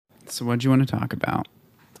So what do you want to talk about?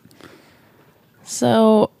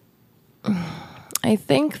 So I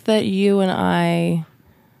think that you and I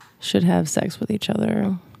should have sex with each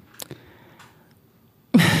other.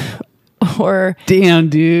 Or damn,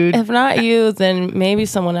 dude. If not you, then maybe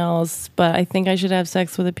someone else. But I think I should have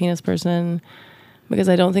sex with a penis person because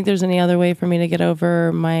I don't think there's any other way for me to get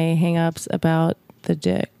over my hang-ups about the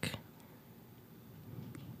dick.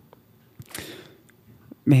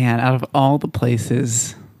 Man, out of all the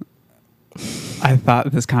places I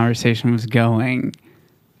thought this conversation was going,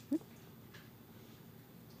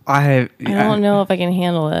 I don't know if I can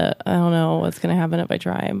handle it. I don't know what's going to happen if I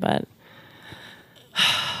try, but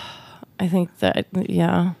I think that,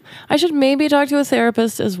 yeah. I should maybe talk to a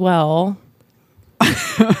therapist as well.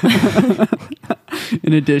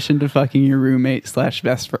 In addition to fucking your roommate /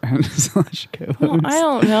 best friend / co-host. Well, I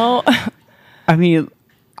don't know. I mean,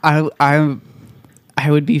 I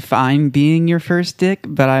would be fine being your first dick,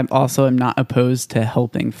 but I'm not opposed to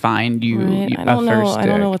helping find you right. a first dick. I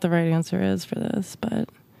don't know what the right answer is for this, but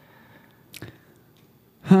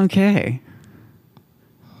okay.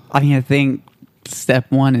 I mean, I think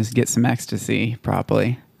step one is get some ecstasy,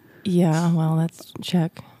 probably. Yeah, well, that's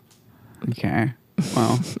check. Okay.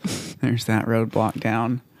 Well, there's that roadblock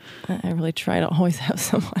down. I really try to always have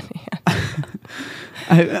someone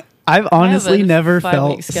hand. I've honestly never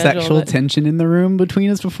felt sexual tension in the room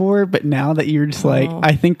between us before, but now that you're just like,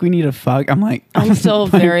 I think we need to fuck, I'm like... I'm still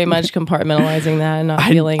very much compartmentalizing that and not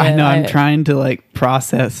feeling it. I know, I'm trying to like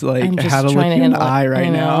process like how to look you in the eye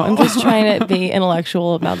right now. I'm just trying to be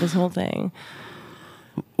intellectual about this whole thing.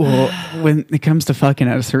 Well, when it comes to fucking,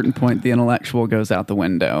 at a certain point, the intellectual goes out the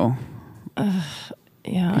window.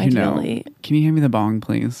 Yeah, ideally. Can you hand me the bong,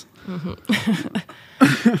 please? Mm-hmm.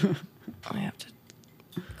 I have to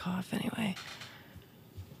cough anyway.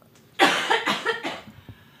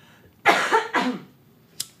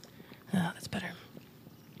 Oh, that's better.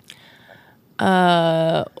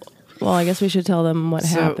 Well, I guess we should tell them what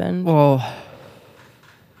happened. Well,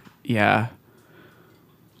 yeah.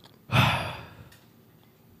 Why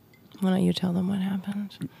don't you tell them what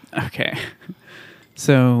happened? Okay.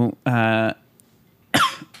 So,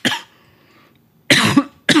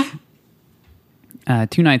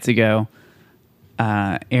 2 nights ago,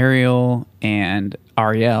 Ariel and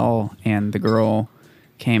Ariel and the girl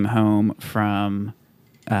came home from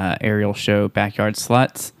Ariel's show Backyard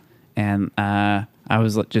Sluts, and I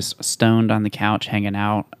was just stoned on the couch hanging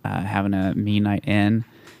out, having a me night in,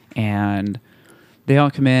 and they all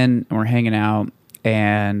come in and we're hanging out,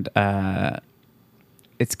 and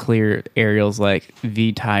it's clear Ariel's like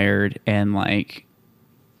tired and like,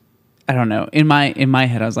 I don't know. In my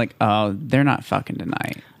head, I was like, oh, they're not fucking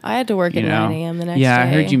tonight. I had to work at 9 a.m. the next day. Yeah, I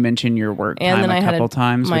heard you mention your work time a couple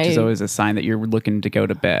times, which is my- always a sign that you're looking to go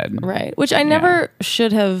to bed. Right. Which I never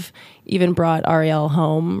should have even brought Ariel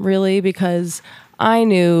home, really, because I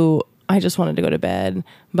knew I just wanted to go to bed.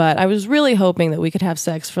 But I was really hoping that we could have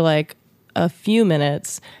sex for like a few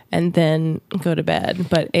minutes and then go to bed.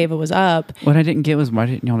 But Ava was up. What I didn't get was, why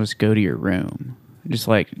didn't y'all just go to your room? Just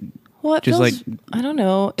like... Well, it just feels, like, I don't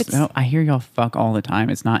know. It's no, I hear y'all fuck all the time.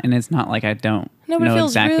 It's not like I don't but it know feels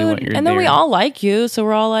exactly rude. what you're And then there. we all like you, so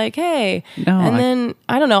we're all like, hey. No, and then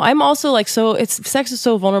I don't know. I'm also like, so sex is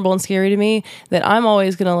so vulnerable and scary to me that I'm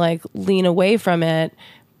always gonna like lean away from it,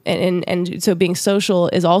 and so being social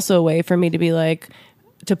is also a way for me to be like,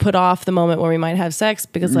 to put off the moment where we might have sex,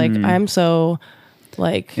 because like I'm so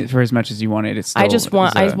like, for as much as you want it, it's still, I just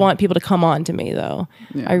want people to come on to me though.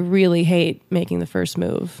 Yeah. I really hate making the first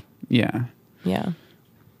move. Yeah. Yeah.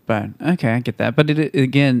 But okay, I get that. But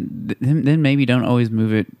then maybe don't always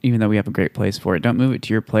move it, even though we have a great place for it. Don't move it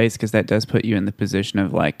to your place, because that does put you in the position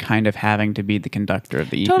of like kind of having to be the conductor of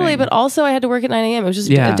the evening. Totally, but also I had to work at 9 a.m. It was just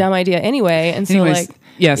a dumb idea anyway. And so Anyways,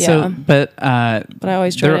 but I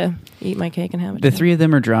always try to eat my cake and have it. The three of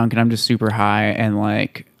them are drunk, and I'm just super high, and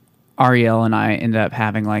like Ariel and I ended up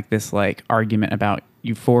having like this like argument about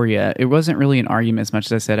Euphoria. It wasn't really an argument as much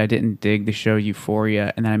as I said I didn't dig the show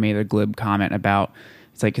Euphoria, and then I made a glib comment about,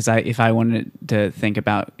 it's like, because if I wanted to think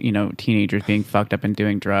about, teenagers being fucked up and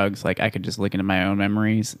doing drugs, like I could just look into my own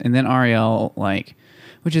memories. And then Ariel, like,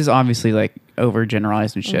 which is obviously like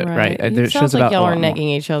overgeneralized and shit, right? It sounds like y'all are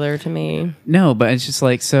negging each other to me. No, but it's just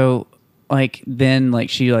like, so like then like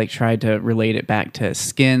she like tried to relate it back to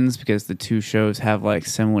Skins, because the two shows have like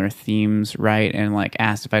similar themes, right? And like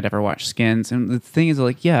asked if I'd ever watched Skins, and the thing is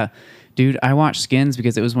like, yeah, dude, I watched Skins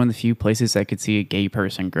because it was one of the few places I could see a gay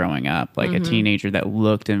person growing up, like a teenager that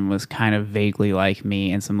looked and was kind of vaguely like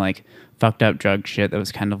me, and some like fucked up drug shit that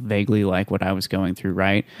was kind of vaguely like what I was going through,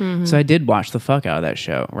 right? So I did watch the fuck out of that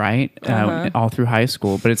show, right? All through high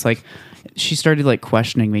school. But it's like, she started like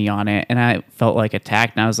questioning me on it, and I felt like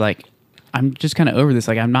attacked, and I was like, I'm just kind of over this.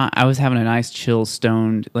 Like, I was having a nice chill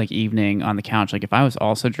stoned like evening on the couch. Like, if I was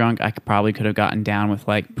also drunk, I could have gotten down with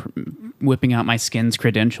like whipping out my Skins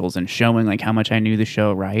credentials and showing like how much I knew the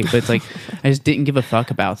show, right? But it's like, I just didn't give a fuck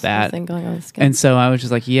about that. Going on with Skins. And so I was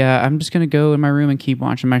just like, yeah, I'm just going to go in my room and keep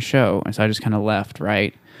watching my show. And so I just kind of left,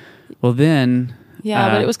 right? Well, then...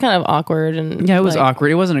 Yeah, but it was kind of awkward. And yeah, it was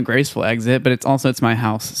awkward. It wasn't a graceful exit, but it's my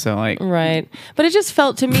house. So like... Right. But it just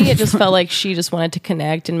felt, to me, it just felt like she just wanted to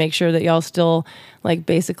connect and make sure that y'all still like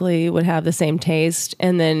basically would have the same taste.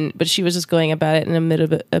 And then, but she was just going about it in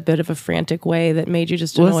a bit of a frantic way that made you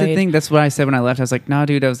just annoyed. Well, that's the thing. That's what I said when I left. I was like, no,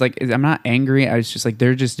 dude. I was like, I'm not angry. I was just like,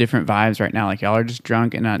 they're just different vibes right now. Like, y'all are just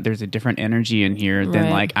drunk, and there's a different energy in here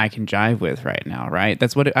than like I can jive with right now, right?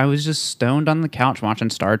 That's what I was just stoned on the couch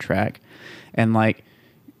watching Star Trek, and like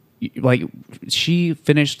she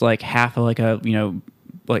finished like half of like a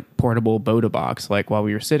like portable Boda box like while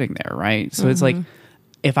we were sitting there, right? So it's like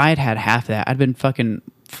if I had half that, I'd been fucking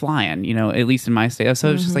flying, at least in my state.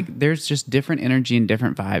 So it's just like there's just different energy and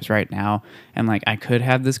different vibes right now, and like I could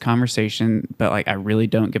have this conversation, but like I really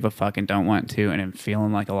don't give a fuck and don't want to, and I'm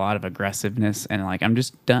feeling like a lot of aggressiveness, and like I'm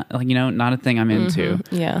just done, like not a thing I'm into.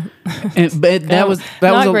 Yeah, but that was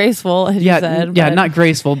not graceful, as you said. Yeah, not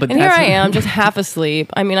graceful. But and here I am, just half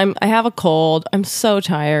asleep. I mean, I have a cold. I'm so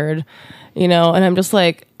tired. And I'm just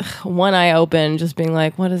like one eye open, just being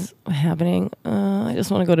like, what is happening? I just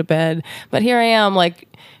want to go to bed. But here I am, like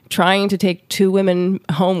trying to take two women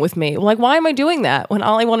home with me. Like, why am I doing that when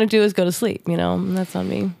all I want to do is go to sleep? And that's on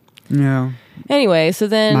me. Yeah. Anyway, so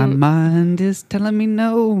then my mind is telling me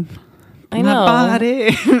no. I know. My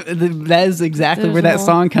body. That is exactly where that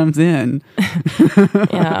song comes in.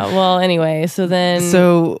 Yeah. Well, anyway, so then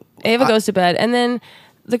Ava goes to bed, and then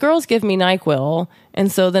the girls give me NyQuil. And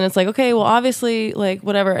so then it's like, okay, well, obviously, like,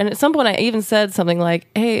 whatever. And at some point, I even said something like,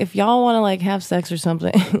 hey, if y'all want to, like, have sex or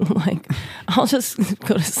something, like, I'll just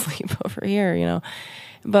go to sleep over here,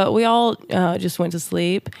 But we all just went to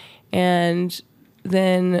sleep. And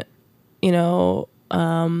then,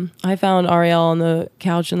 I found Ariel on the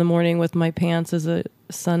couch in the morning with my pants as a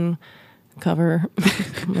sun cover,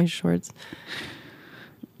 my shorts.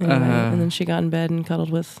 Anyway, and then she got in bed and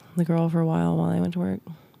cuddled with the girl for a while I went to work.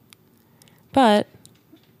 But...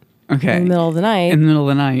 Okay. In the middle of the night. In the middle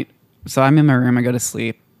of the night. So I'm in my room. I go to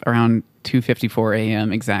sleep around 2:54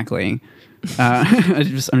 a.m. exactly. I'm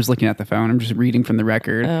just looking at the phone. I'm just reading from the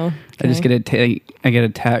record. Oh, okay. I just get a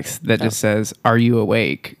text that just says, "Are you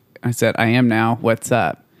awake?" I said, "I am now. What's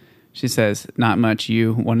up?" She says, "Not much.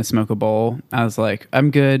 You want to smoke a bowl?" I was like, "I'm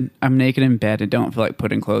good. I'm naked in bed and don't feel like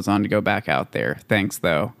putting clothes on to go back out there. Thanks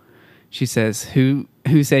though." She says, "Who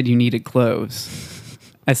said you needed clothes?"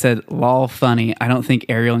 I said, "Lol, funny. I don't think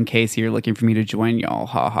Ariel and Casey are looking for me to join y'all.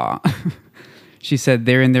 Ha ha." She said,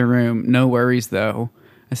 "They're in their room. No worries, though."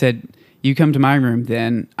 I said, "You come to my room,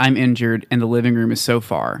 then. I'm injured, and the living room is so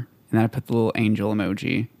far." And then I put the little angel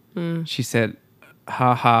emoji. She said,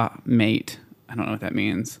 "Ha ha, mate." I don't know what that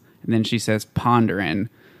means. And then she says, "Pondering,"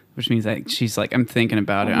 which means like she's like, "I'm thinking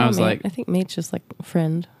about it." And I was like... I think mate's just like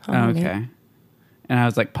friend. Okay. Mate. And I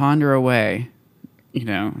was like, "Ponder away." It's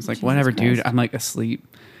like, Jesus whatever, Christ. Dude. I'm like asleep.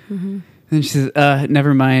 Mm-hmm. And then she says,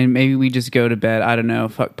 "Never mind. Maybe we just go to bed. I don't know.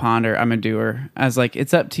 Fuck ponder. I'm a doer." I was like,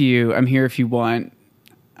 "It's up to you. I'm here if you want."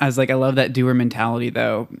 I was like, "I love that doer mentality,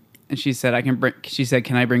 though." And she said, She said,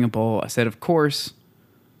 "Can I bring a bowl?" I said, "Of course."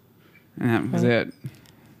 And that was it.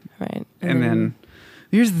 Right. And then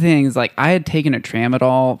here's the thing: is like I had taken a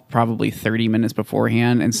tramadol probably 30 minutes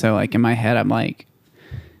beforehand, and so like in my head, I'm like,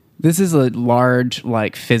 this is a large,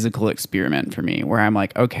 like, physical experiment for me where I'm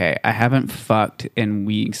like, okay, I haven't fucked in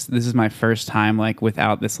weeks. This is my first time, like,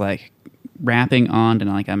 without this, like, wrapping on,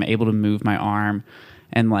 and, like, I'm able to move my arm.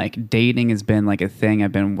 And, like, dating has been, like, a thing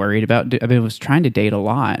I've been worried about. I was trying to date a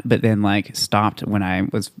lot, but then, like, stopped when I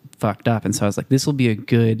was fucked up. And so I was like, this will be a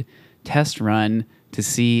good test run to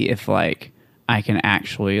see if, like, I can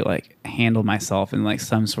actually like handle myself in like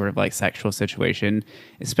some sort of like sexual situation,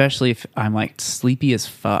 especially if I'm like sleepy as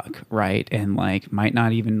fuck, right? And like might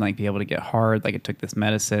not even like be able to get hard. Like I took this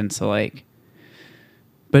medicine, so like,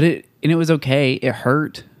 but it was okay. It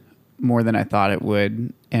hurt more than I thought it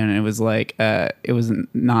would, and it was like it was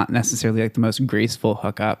not necessarily like the most graceful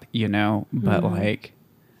hookup, but like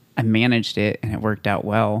I managed it and it worked out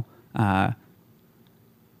well. Yeah,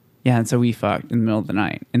 and so we fucked in the middle of the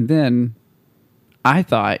night, and then I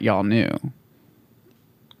thought y'all knew.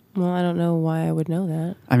 Well, I don't know why I would know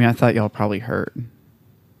that. I mean, I thought y'all probably heard.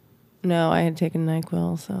 No, I had taken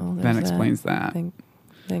NyQuil, so that explains that.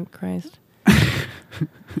 Thank Christ.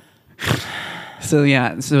 So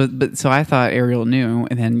yeah, so I thought Ariel knew,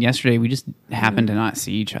 and then yesterday we just happened to not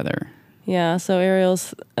see each other. Yeah, so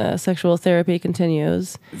Ariel's sexual therapy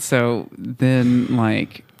continues. So then,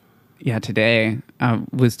 like, yeah, today I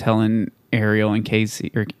was telling Ariel and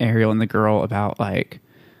Casey, or Ariel and the girl, about like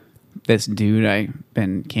this dude I've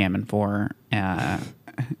been camming for,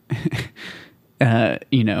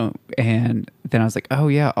 you know, and then I was like, oh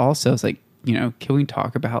yeah, also it's like, you know, can we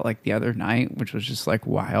talk about like the other night, which was just like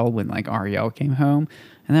wild when like Ariel came home,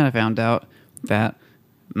 and then I found out that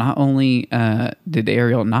not only did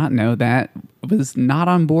Ariel not know that, was not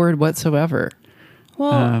on board whatsoever.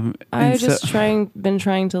 Well, I just been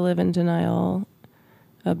trying to live in denial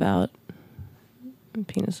about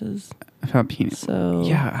penises. About penis. So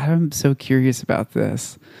yeah, I'm so curious about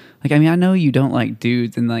this. Like, I mean, I know you don't like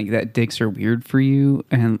dudes and like that dicks are weird for you,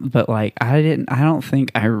 but like I don't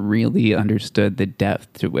think I really understood the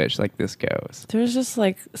depth to which like this goes. There's just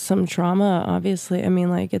like some trauma, obviously. I mean,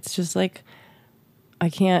 like it's just like I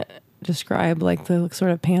can't describe like the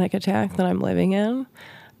sort of panic attack that I'm living in.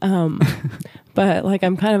 But like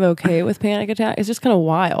I'm kind of okay with panic attack. It's just kind of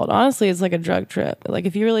wild. Honestly, it's like a drug trip. Like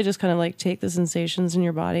if you really just kind of like take the sensations in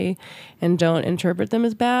your body and don't interpret them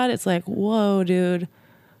as bad, it's like, whoa, dude,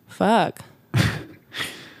 fuck.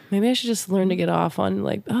 Maybe I should just learn to get off on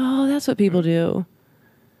like, oh, that's what people do.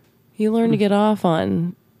 You learn to get off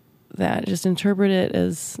on that. Just interpret it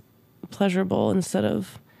as pleasurable instead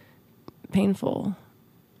of painful.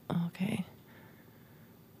 Okay.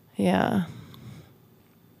 Yeah.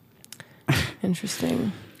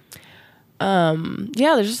 Interesting. Yeah,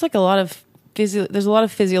 there's just like a lot of there's a lot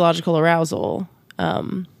of physiological arousal.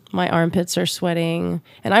 My armpits are sweating,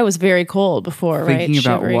 and I was very cold before, right? Thinking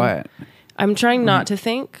about Shivering. what? I'm trying not to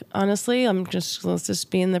think, honestly. Let's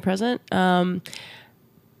just be in the present. I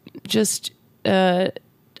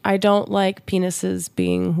don't like penises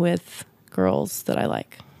being with girls that I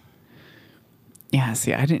like. Yeah,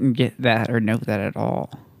 see, I didn't get that or know that at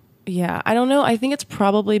all. Yeah, I don't know. I think it's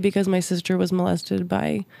probably because my sister was molested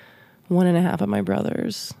by 1.5 of my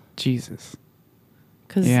brothers. Jesus.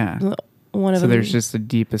 Because yeah. One of so them. There's just a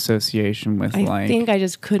deep association with I think I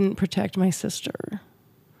just couldn't protect my sister.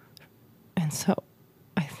 And so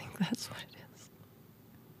I think that's what it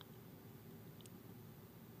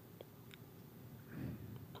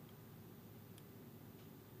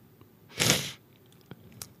is.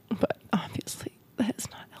 But obviously that is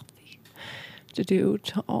not healthy to do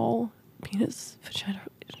to all penis vagina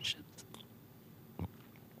relationships.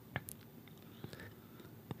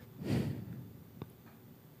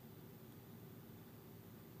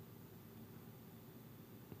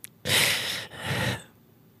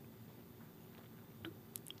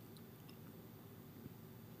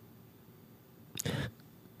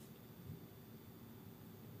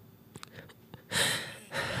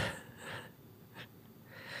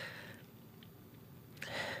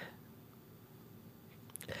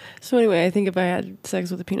 So anyway, I think if I had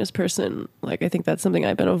sex with a penis person, like I think that's something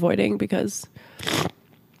I've been avoiding because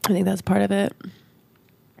I think that's part of it.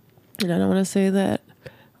 And I don't want to say that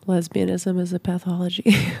lesbianism is a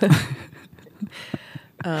pathology.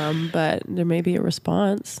 But there may be a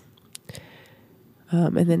response.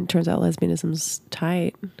 And then it turns out lesbianism's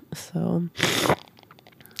tight. So,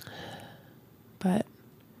 but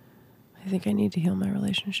I think I need to heal my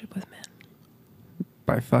relationship with men.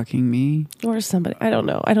 By fucking me? Or somebody. I don't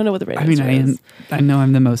know. I don't know what the right answer is. I know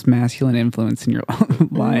I'm the most masculine influence in your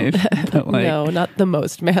life. But like, no, not the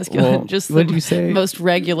most masculine. Well, just what'd the you say? most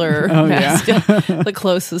regular Oh, masculine. yeah. The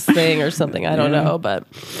closest thing or something. I don't know. But,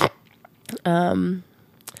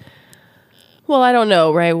 well, I don't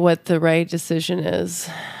know, right, what the right decision is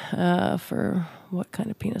for what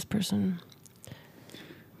kind of penis person.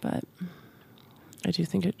 But I do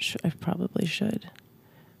think I probably should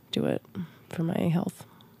do it for my health.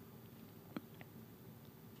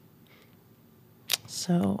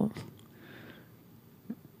 So.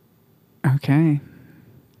 Okay.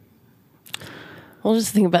 We'll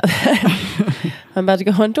just think about that. I'm about to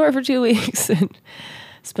go on tour for 2 weeks and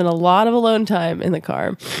spend a lot of alone time in the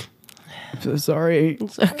car. I'm so sorry.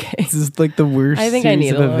 It's okay. This is like the worst. I think I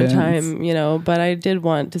need alone events. time, but I did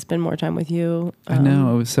want to spend more time with you. I know.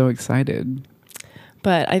 I was so excited.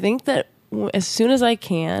 But I think that as soon as I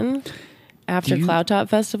can, after Cloud Top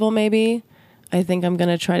Festival, maybe, I think I'm going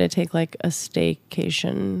to try to take like a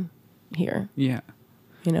staycation here. Yeah.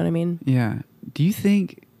 You know what I mean? Yeah. Do you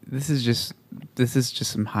think this is just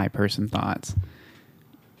some high person thoughts?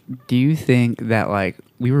 Do you think that like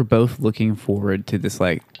we were both looking forward to this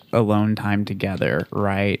like alone time together,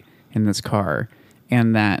 right, in this car,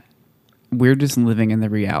 and that we're just living in the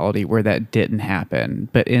reality where that didn't happen,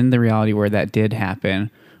 but in the reality where that did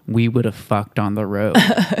happen, we would have fucked on the road.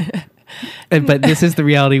 But this is the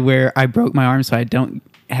reality where I broke my arm, so I don't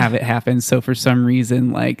have it happen. So for some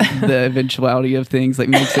reason, like the eventuality of things like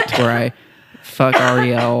makes it to where I fuck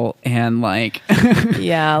Ariel and like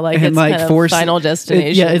Yeah, like and it's like kind force of Final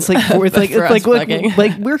Destination. it's like fucking.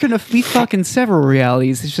 like we're gonna be fucking several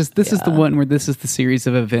realities. It's just this is the one where this is the series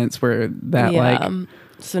of events where that like.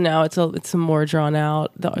 So now it's a more drawn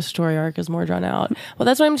out. The story arc is more drawn out. Well,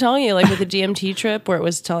 that's what I'm telling you. Like with the DMT trip, where it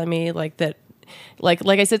was telling me like that. Like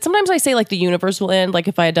I said, sometimes I say like the universe will end. Like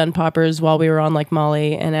if I had done poppers while we were on like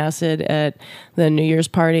Molly and acid at the New Year's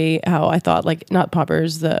party, how I thought like not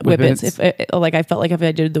poppers, the whippets. If like I felt like if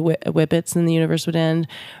I did the whippets, then the universe would end.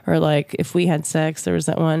 Or like if we had sex, there was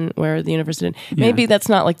that one where the universe did. Maybe that's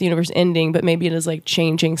not like the universe ending, but maybe it is like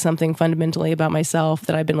changing something fundamentally about myself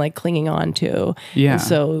that I've been like clinging on to. Yeah. And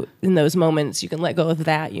so in those moments, you can let go of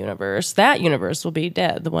that universe. That universe will be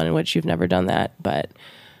dead, the one in which you've never done that, but.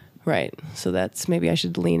 Right. So that's maybe I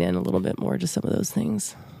should lean in a little bit more to some of those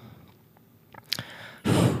things.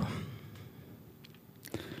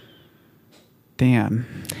 Damn.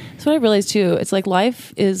 That's what I realized too. It's like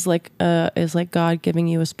life is like God giving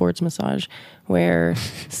you a sports massage where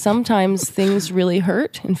sometimes things really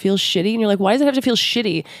hurt and feel shitty. And you're like, why does it have to feel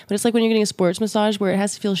shitty? But it's like when you're getting a sports massage where it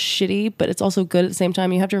has to feel shitty, but it's also good at the same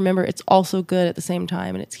time. You have to remember it's also good at the same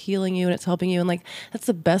time, and it's healing you and it's helping you. And like, that's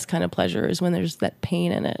the best kind of pleasure, is when there's that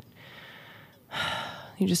pain in it.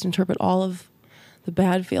 You just interpret all of the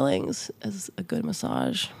bad feelings as a good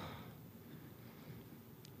massage.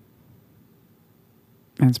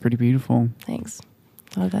 That's pretty beautiful. Thanks.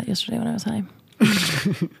 Thought of that yesterday when I was high.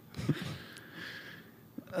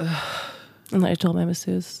 And I told my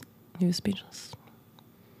masseuse, he was speechless.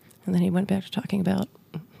 And then he went back to talking about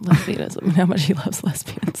lesbianism and how much he loves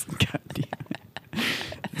lesbians. God damn it.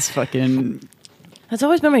 It's fucking... That's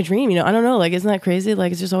always been my dream, you know. I don't know, like, isn't that crazy?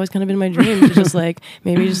 Like, it's just always kind of been my dream to just like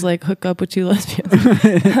maybe just like hook up with two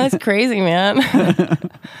lesbians. That's crazy, man.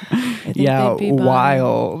 Yeah,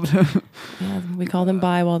 wild. Yeah, we call them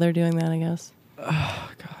bi while they're doing that, I guess.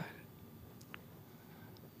 Oh God.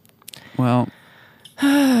 Well,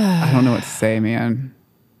 I don't know what to say, man.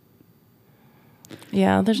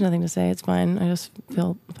 Yeah, there's nothing to say. It's fine. I just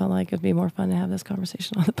felt like it'd be more fun to have this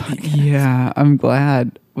conversation on the podcast. Yeah, I'm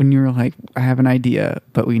glad when you were like, I have an idea,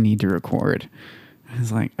 but we need to record. I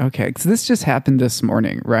was like, okay, because this just happened this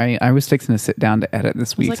morning, right? I was fixing to sit down to edit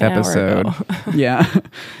this week's like episode. Yeah,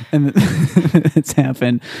 and it's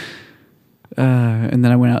happened. And then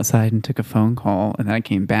I went outside and took a phone call, and then I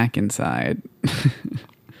came back inside.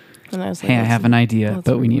 And I was like, hey, I have an idea,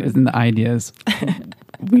 but we need, and the idea is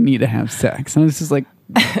we need to have sex. And I was just like,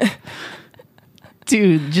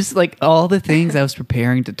 dude, just like all the things I was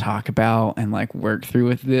preparing to talk about and like work through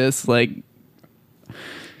with this, like,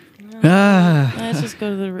 let's just go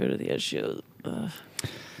to the root of the issue. I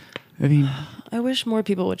mean, I wish more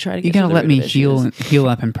people would try to get you gotta to the let root me of issues. heal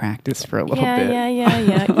up and practice for a little bit. Yeah.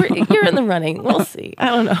 You're in the running. We'll see. I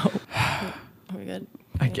don't know. Are we good?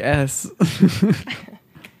 I guess.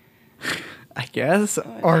 I guess.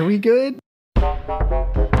 Are we good?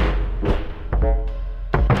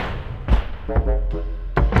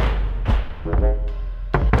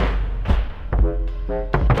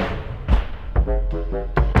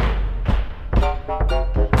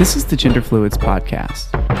 This is the Gender Fluids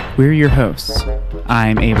Podcast. We're your hosts.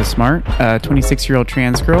 I'm Ava Smart, a 26-year-old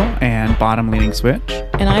trans girl and bottom-leaning switch.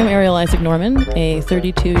 And I'm Ariel Isaac Norman, a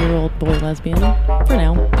 32-year-old boy lesbian, for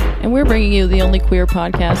now. And we're bringing you the only queer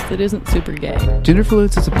podcast that isn't super gay. Gender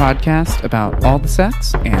Fluids is a podcast about all the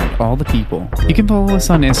sex and all the people. You can follow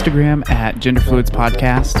us on Instagram at Gender Fluids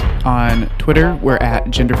Podcast. On Twitter, we're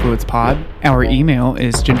at Gender Fluids Pod. Our email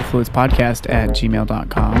is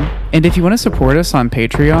genderfluidspodcast@gmail.com. And if you want to support us on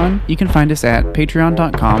Patreon, you can find us at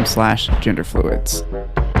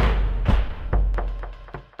patreon.com/genderfluids.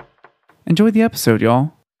 Enjoy the episode,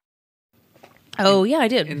 y'all. Oh, yeah, I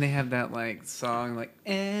did. And they have that like song like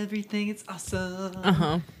everything is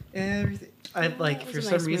awesome. Everything. I like for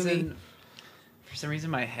some reason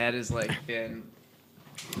my head has like been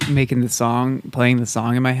making the song, playing the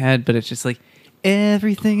song in my head, but it's just like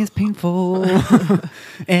everything is painful.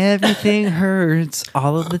 Everything hurts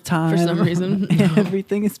all of the time. For some reason.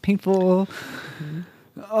 Everything is painful.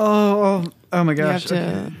 Oh my gosh. You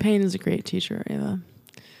have to, pain is a great teacher, Ava.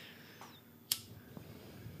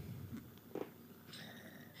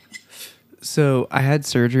 So I had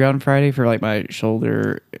surgery on Friday for like my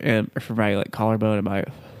shoulder and for my like collarbone and my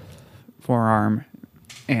forearm,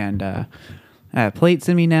 and I have plates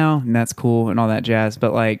in me now, and that's cool and all that jazz.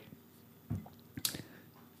 But like,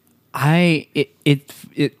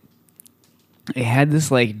 it had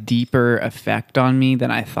this like deeper effect on me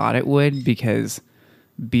than I thought it would, because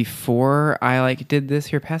before I like did this,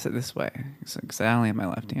 here, pass it this way, because I only have my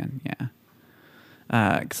left hand.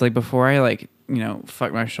 Yeah. Because like before I like, you know,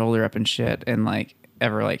 fucked my shoulder up and shit, and like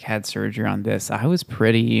ever like had surgery on this, I was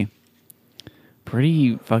pretty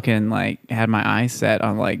fucking like had my eyes set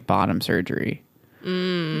on like bottom surgery.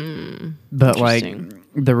 But like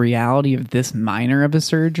the reality of this minor of a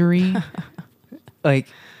surgery like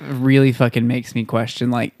really fucking makes me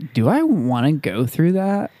question, like, do I want to go through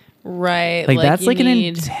that? Right. Like that's like an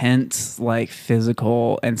intense like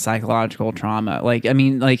physical and psychological trauma. Like, I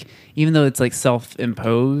mean, like, even though it's like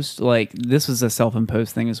self-imposed, like this was a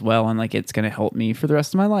self-imposed thing as well, and like it's gonna help me for the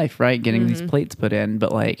rest of my life, right? Getting these plates put in.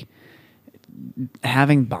 But like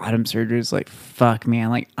having bottom surgery is like, fuck,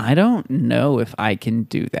 man, like I don't know if I can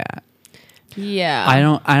do that. Yeah. I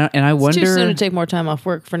don't, and I wonder. It's too soon to take more time off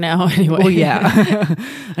work for now, anyway. Well, yeah.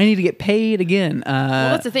 I need to get paid again.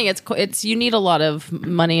 Well, that's the thing. It's you need a lot of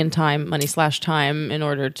money and time, money/time, in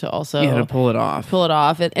order to also to pull it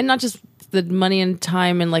off. And not just the money and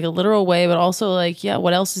time in like a literal way, but also like, yeah,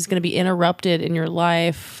 what else is going to be interrupted in your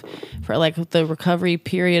life for like the recovery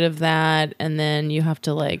period of that, and then you have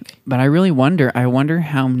to like. But I really wonder. I wonder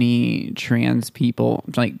how many trans people,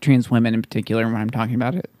 like trans women in particular, when I'm talking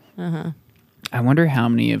about it. I wonder how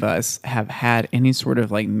many of us have had any sort of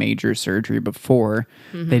like major surgery before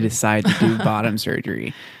they decide to do bottom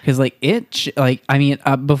surgery. Because like I mean,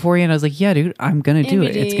 beforehand I was like, yeah, dude, I'm gonna do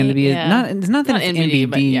it. It's gonna be it's not that it's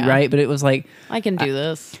NBD, right? But it was like, I can do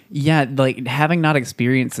this. Yeah, like having not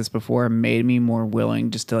experienced this before made me more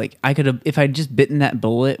willing just to like, I could have, if I'd just bitten that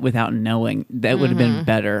bullet without knowing, that would have been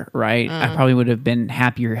better, right? I probably would have been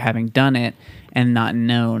happier having done it and not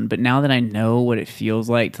known. But now that I know what it feels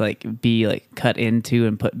like to like be like cut into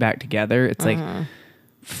and put back together, it's like,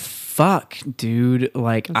 fuck, dude,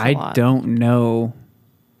 like I don't know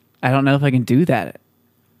if I can do that.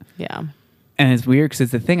 Yeah. And it's weird because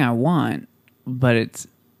it's the thing I want, but it's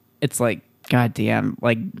like, goddamn,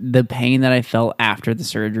 like the pain that I felt after the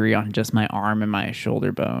surgery on just my arm and my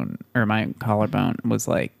shoulder bone or my collarbone was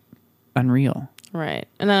like unreal. Right.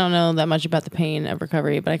 And I don't know that much about the pain of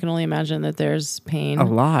recovery, but I can only imagine that there's pain. A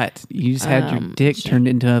lot. You just had your dick turned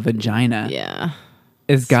into a vagina. Yeah.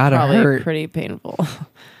 It's gotta hurt. Pretty painful.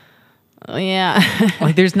 Yeah.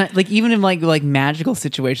 Like there's not, like, even in like magical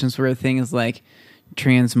situations where a thing is like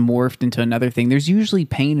transmorphed into another thing, there's usually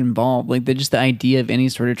pain involved. Like just the idea of any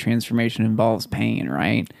sort of transformation involves pain,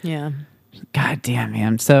 right? Yeah. God damn,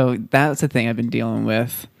 man. So that's the thing I've been dealing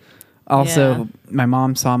with. Also, my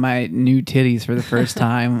mom saw my new titties for the first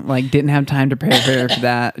time. Like, didn't have time to prepare for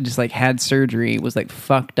that. Just like had surgery, was like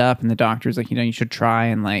fucked up, and the doctor's like, you know, you should try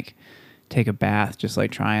and like take a bath, just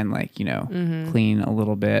like try and like, you know, clean a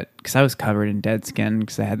little bit, because I was covered in dead skin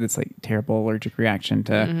because I had this like terrible allergic reaction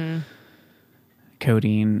to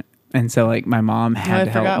codeine. And so like my mom had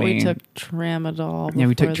to help me. We took tramadol. Yeah,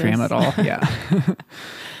 we took tramadol. Yeah.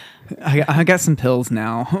 I got some pills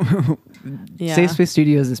now. Yeah. Safe Space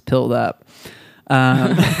Studios is pilled up.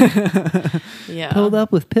 Yeah. Pilled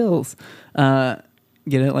up with pills. Get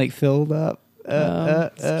it like filled up.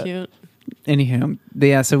 It's cute. Anywho,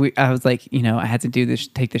 yeah, so I was like, you know, I had to do this,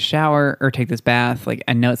 take this shower or take this bath. Like,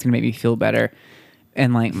 I know it's going to make me feel better.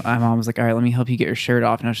 And like, my mom was like, all right, let me help you get your shirt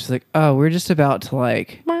off. And I was just like, oh, we're just about to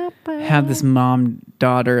like have this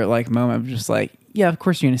mom-daughter like moment of just like, yeah, of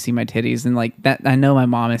course you're going to see my titties. And like that, I know my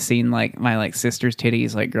mom has seen like my like sister's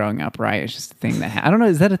titties like growing up, right? It's just a thing that, I don't know,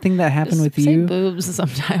 is that a thing that happened with say you? Boobs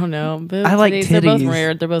sometimes, I don't know. Boobs, I like titties. They're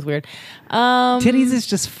both weird. Titties is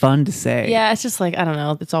just fun to say. Yeah, it's just like, I don't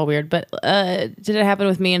know. It's all weird. But did it happen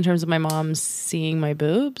with me in terms of my mom seeing my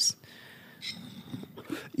boobs?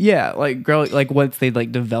 Yeah, like girl, like once they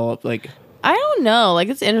like develop, like I don't know. Like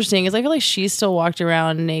it's interesting because I feel like she still walked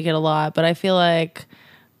around naked a lot, but I feel like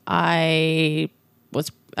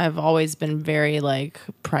I've always been very like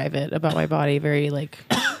private about my body, very like,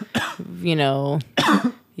 you know,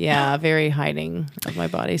 yeah, very hiding of my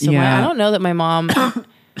body. So Yeah. I don't know that my mom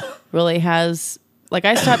really has. Like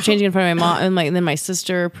I stopped changing in front of my mom and then my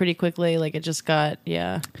sister pretty quickly. Like it just got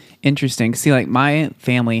interesting. See, like my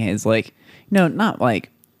family is like, you know, not like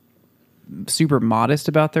super modest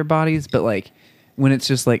about their bodies, but like when it's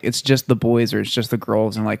just like it's just the boys or it's just the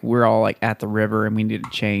girls and like we're all like at the river and we need to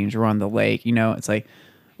change, or on the lake, you know, it's like,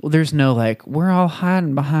 well, there's no like we're all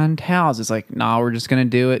hiding behind towels. It's like, nah, we're just gonna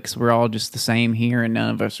do it because we're all just the same here and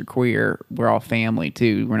none of us are queer. We're all family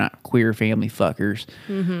too. We're not queer family fuckers.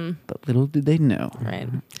 But little did they know, right.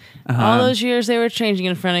 All those years they were changing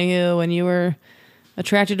in front of you when you were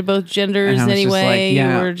attracted to both genders And I was just anyway. like,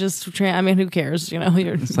 yeah. You were just, I mean, who cares? You know,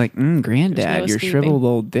 you're It's like, granddad, There's no your escaping. shriveled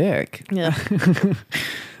old dick. yeah.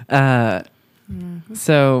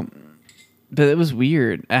 So, but it was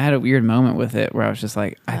weird. I had a weird moment with it where I was just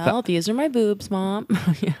like, I Well, thought, these are my boobs, Mom.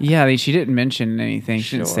 Yeah. yeah, she didn't mention anything.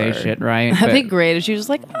 She didn't say Sure. shit, right? That'd be But- great if she was just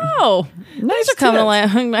like, oh, Nice these are coming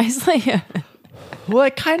tits. along nicely. Well, I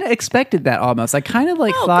kind of expected that almost. I kind of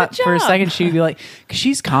like Oh, thought good for a job. second she'd be like, because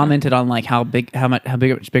she's commented on like how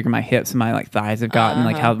much bigger my hips and my like thighs have gotten,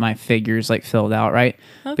 like how my figures like filled out, right?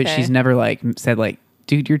 But Okay. she's never like said like,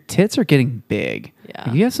 dude, your tits are getting big. Yeah.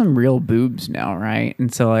 Like, you have some real boobs now, right?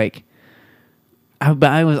 And so like, but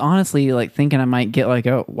I was honestly like thinking I might get like,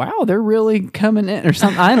 oh wow, they're really coming in or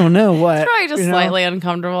something. I don't know what. Probably just you know? slightly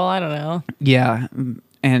uncomfortable. I don't know. Yeah, and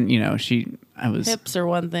I was Hips are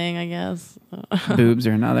one thing, I guess. boobs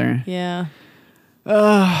are another. Yeah.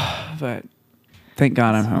 But thank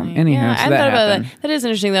God I'm home. Anyhow, Yeah, so I that thought about happened. that. That is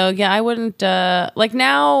interesting, though. Yeah, I wouldn't like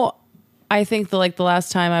now. I think the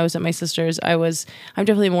last time I was at my sister's, I'm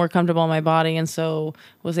definitely more comfortable in my body, and so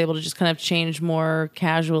was able to just kind of change more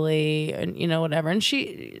casually, and whatever. And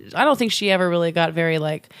I don't think she ever really got very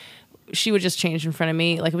like. She would just change in front of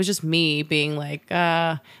me, like it was just me being like.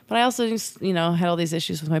 But I also just had all these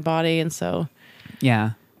issues with my body, and so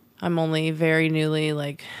Yeah. I'm only very newly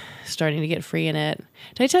like starting to get free in it.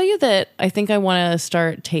 Did I tell you that I think I want to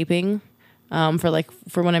start taping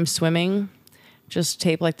for when I'm swimming? Just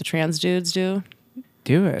tape like the trans dudes do.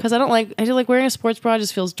 Do it. Because I do like wearing a sports bra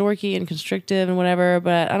just feels dorky and constrictive and whatever,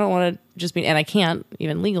 but I don't want to just be, and I can't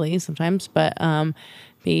even legally sometimes, but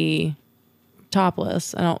be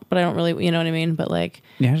topless. I don't really, you know what I mean? But like,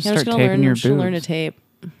 Yeah, just I'm start gonna taping your I'm just gonna learn to boobs. tape.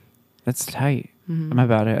 That's tight. Mm-hmm. I'm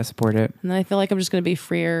about it. I support it. And then I feel like I'm just going to be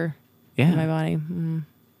freer in my Yeah. body.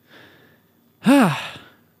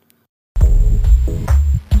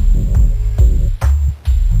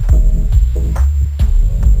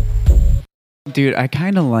 Dude, I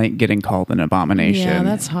kind of like getting called an abomination. Yeah,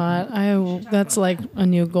 that's hot. That's like a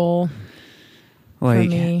new goal. like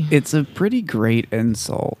me. it's a pretty great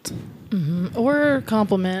insult. Or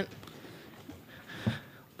compliment.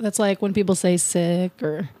 That's like when people say sick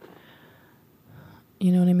or,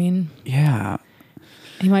 you know what I mean? Yeah.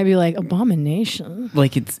 You might be like, abomination.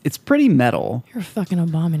 Like it's pretty metal. You're a fucking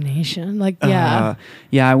abomination. Like, yeah.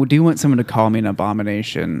 Yeah, I do want someone to call me an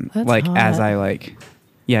abomination. That's like as hot.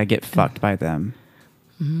 I get fucked by them.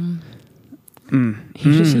 You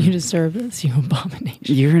deserve this, you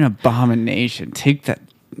abomination. You're an abomination. Take that.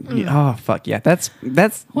 Oh fuck yeah. That's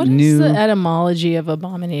What new. is the etymology of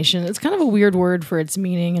abomination? It's kind of a weird word for its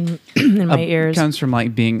meaning in my ears. Comes from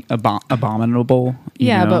like being abominable. you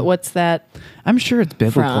Yeah, know? but what's that? I'm sure it's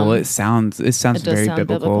biblical. from? It sounds It does very sound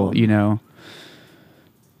biblical, biblical.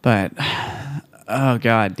 But oh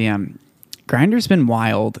god damn, Grindr's been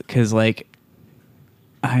wild because like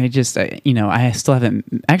I still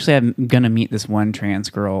haven't. Actually, I'm gonna meet this one trans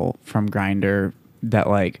girl from Grindr that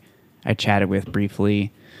like I chatted with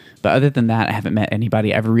briefly. But other than that, I haven't met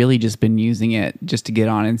anybody. I've really just been using it just to get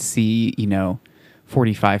on and see,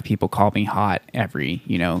 45 people call me hot every,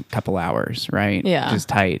 couple hours, right? Yeah. Just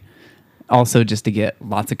tight. Also, just to get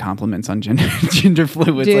lots of compliments on gender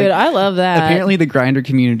fluids. Dude, Like, I love that. apparently, the Grindr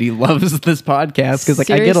community loves this podcast because,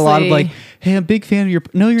 I get a lot of like, Seriously. "Hey, I'm a big fan of your."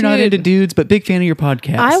 No, you're not Dude. into dudes, but big fan of your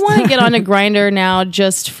podcast. I want to get on a Grinder now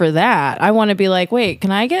just for that. I want to be like, wait,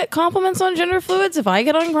 can I get compliments on gender fluids if I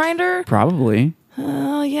get on Grinder? Probably.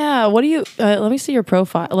 Oh yeah. What do you? Let me see your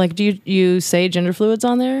profile. Like, do you say gender fluids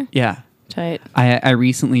on there? Yeah. Tight. I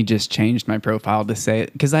recently just changed my profile to say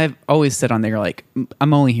it because I've always said on there like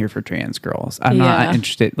I'm only here for trans girls. I'm Yeah. not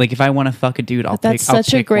interested. Like if I want to fuck a dude, I'll That's I'll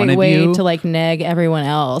such a pick one great of way you. to like nag everyone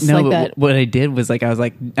else. No, like but that. what I did was like I was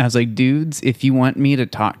like, dudes, if you want me to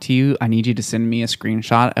talk to you, I need you to send me a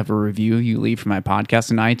screenshot of a review you leave for my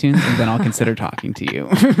podcast on iTunes, and then I'll consider talking to you.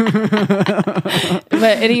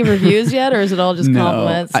 But any reviews yet, or is it all just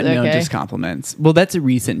compliments? No, just compliments. Well, that's a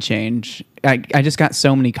recent change. I just got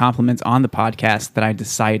so many compliments on the podcast that I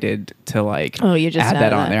decided to like Oh, you just add added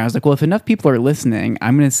that on that. there. I was like, well, if enough people are listening,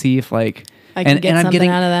 I'm going to see if like I can get I'm something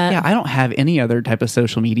out of that. Yeah, I don't have any other type of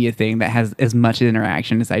social media thing that has as much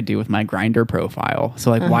interaction as I do with my Grindr profile. So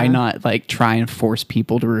like, why not like try and force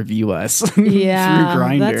people to review us Yeah, through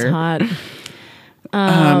Grindr? that's hot.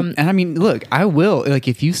 And I mean, look, I will. Like,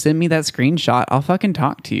 if you send me that screenshot, I'll fucking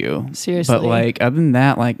talk to you. Seriously. But like, other than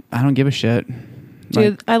that, like, I don't give a shit.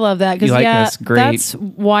 Dude, Like, I love that because you like this? Great. that's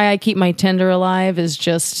why I keep my Tinder alive, is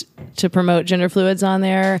just to promote gender fluids on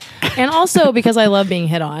there, and also because I love being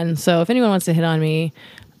hit on. So if anyone wants to hit on me,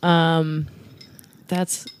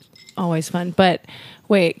 that's always fun. But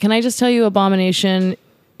wait, can I just tell you, abomination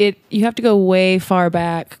you have to go way far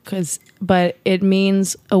back but it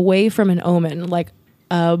means away from an omen, like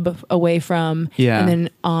away from, and then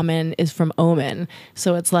amen is from omen.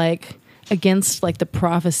 So it's like against like the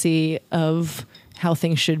prophecy of how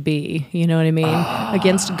things should be. You know what I mean?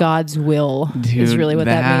 Against God's will is really what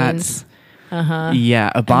that means.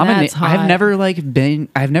 Yeah, abomination. I've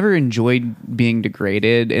never enjoyed being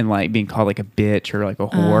degraded and like being called like a bitch or like a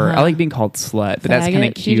whore. I like being called slut, but that's kind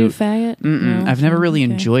of cute. Do you do faggot? No? I've never really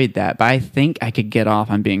enjoyed that, but I think I could get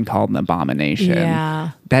off on being called an abomination.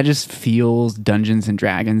 Yeah, that just feels Dungeons and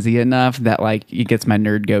Dragons-y enough that like it gets my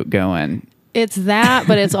nerd goat going. It's that,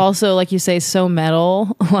 but it's also like you say, so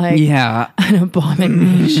metal, like an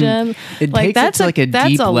abomination. It takes it to like a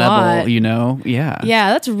deep level, lot. You know? Yeah,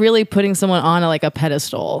 that's really putting someone on like a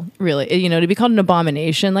pedestal. Really, you know, to be called an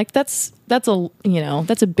abomination, like that's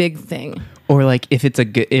a big thing. Or like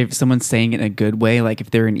if someone's saying it in a good way, like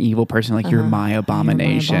if they're an evil person, like you're my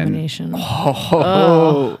abomination. You're my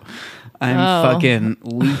abomination. I'm fucking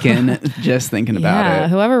leaking just thinking about it.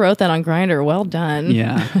 Whoever wrote that on Grindr, well done.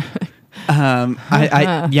 Yeah.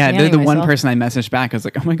 They're the one person I messaged back. I was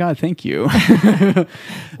like, oh my God, thank you.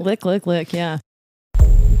 lick. Yeah.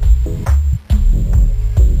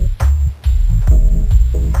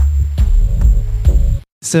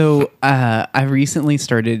 So I recently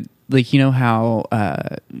started, like, you know how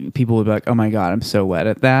people would be like, oh my God, I'm so wet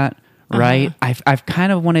at that. Right. I've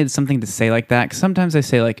kind of wanted something to say like that, because sometimes I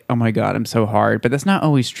say like, oh my God, I'm so hard, but that's not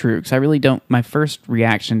always true, because I really don't. My first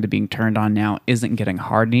reaction to being turned on now isn't getting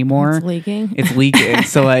hard anymore. It's leaking. It's leaking.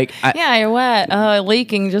 So like, you're wet.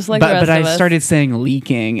 Leaking just like the rest but of I us. started saying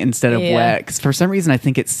leaking instead of wet, because for some reason I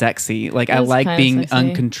think it's sexy. Like I like being the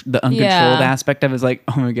uncontrolled aspect of it is like,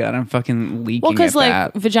 oh my God, I'm fucking leaking. Well, because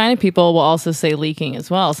like vagina people will also say leaking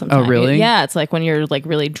as well sometimes. Oh really? Yeah, it's like when you're like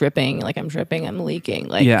really dripping, like I'm dripping, I'm leaking,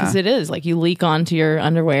 like because it is like you leak onto your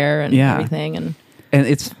underwear and everything, and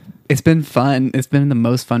it's been fun. It's been the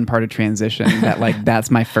most fun part of transition. That like that's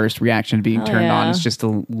my first reaction to being turned on. It's just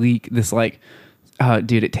to leak this like, oh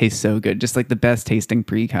dude, it tastes so good. Just like the best tasting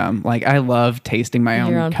pre-cum. Like I love tasting my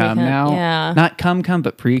own cum now. Yeah. Not cum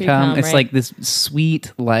but pre-cum. It's like this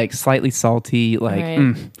sweet, like slightly salty, like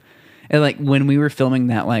And like when we were filming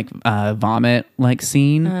that like vomit like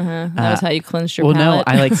scene, that was how you cleansed your palate. Well, no,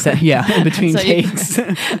 I like said in between takes.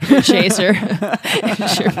 Chaser.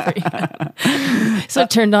 So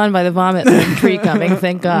turned on by the vomit pre-coming.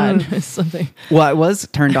 Thank God. Something. Well, I was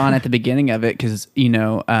turned on at the beginning of it because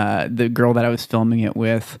the girl that I was filming it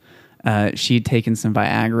with. She had taken some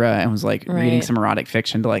Viagra and was like reading some erotic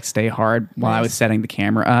fiction to like stay hard while I was setting the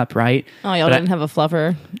camera up, right? Oh, y'all didn't have a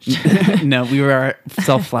fluffer? No, we were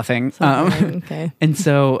self-fluffing. Okay. And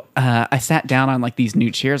so I sat down on like these new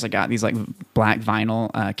chairs. I got these like black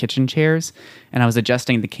vinyl kitchen chairs, and I was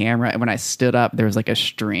adjusting the camera. And when I stood up, there was like a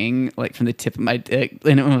string like from the tip of my dick,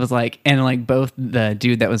 and it was like, and like both the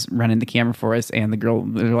dude that was running the camera for us and the girl,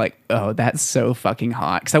 they were like, "Oh, that's so fucking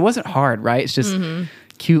hot," because I wasn't hard, right? It's just.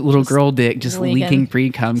 Cute little girl dick just leaking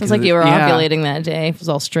pre-cum. Sounds like you were ovulating that day. It was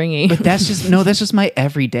all stringy. But that's just my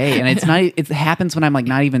everyday. And it's not, it happens when I'm like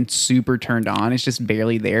not even super turned on. It's just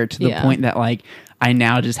barely there to the point that like I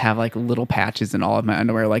now just have like little patches in all of my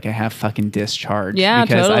underwear. Like I have fucking discharge. Yeah,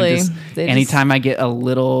 because totally. Anytime I get a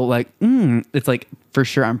little like, it's like for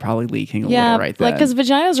sure I'm probably leaking a little right there. Like because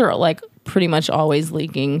vaginas are like pretty much always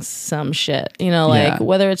leaking some shit. You know, like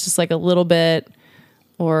whether it's just like a little bit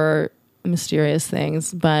or mysterious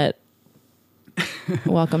things, but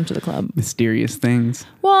welcome to the club. Mysterious things.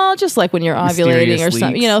 Well, just like when you're ovulating or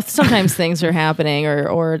something, sometimes things are happening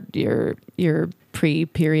or you're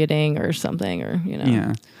pre-perioding or something, or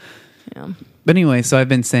Yeah. But anyway, so I've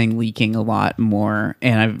been saying leaking a lot more,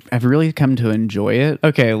 and I've really come to enjoy it.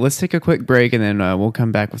 Okay, let's take a quick break, and then we'll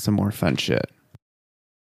come back with some more fun shit.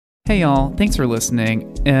 Hey y'all, thanks for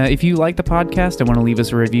listening. If you like the podcast and want to leave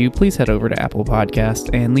us a review, please head over to Apple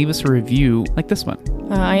Podcast and leave us a review like this one.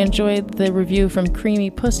 I enjoyed the review from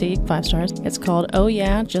Creamy Pussy, 5 stars. It's called Oh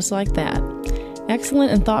Yeah, Just Like That.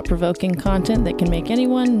 Excellent and thought-provoking content that can make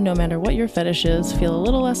anyone, no matter what your fetish is, feel a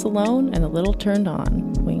little less alone and a little turned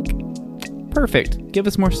on. Wink. Perfect. Give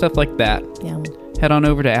us more stuff like that. Yeah. Head on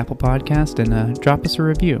over to Apple Podcast and drop us a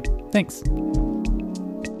review. Thanks.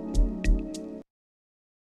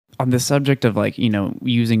 On the subject of like,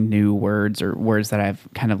 using new words or words that I've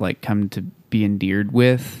kind of like come to be endeared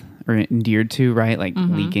to, right? Like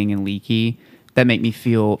leaking and leaky,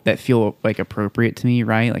 that feel like appropriate to me,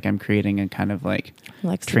 right? Like I'm creating a kind of like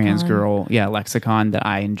lexicon. Trans girl, lexicon that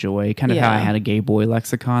I enjoy. Kind of how I had a gay boy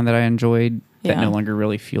lexicon that I enjoyed that no longer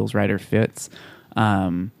really feels right or fits.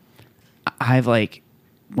 I've like,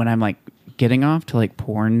 when I'm like getting off to like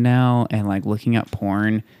porn now and like looking up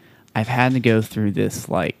porn, I've had to go through this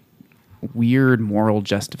like weird moral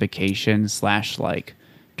justification / like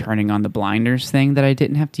turning on the blinders thing that I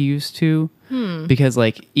didn't have to use to. Because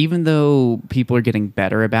like, even though people are getting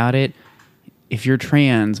better about it, if you're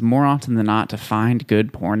trans, more often than not, to find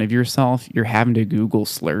good porn of yourself, you're having to Google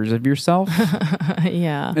slurs of yourself.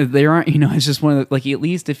 Yeah. There aren't, it's just one of the, like, at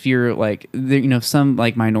least if you're like, some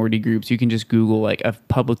like minority groups, you can just Google like a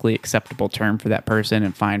publicly acceptable term for that person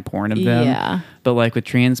and find porn of them. Yeah. But like with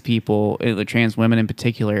trans people, trans women in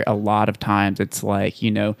particular, a lot of times it's like,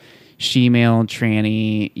 she-male,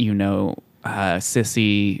 tranny,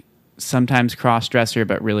 sissy, sometimes cross-dresser,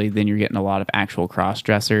 but really then you're getting a lot of actual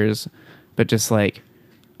cross-dressers. But just like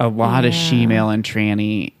a lot of she-male and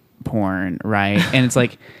tranny porn, right? And it's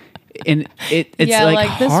like, and it's like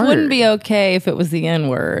hard. This wouldn't be okay if it was the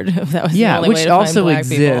N-word. If that was the only which way to also find black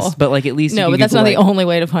exists, people. but like at least no, but that's not the only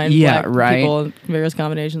way to find black right? people in various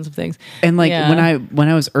combinations of things. And like when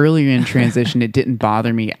I was earlier in transition, it didn't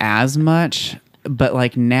bother me as much. But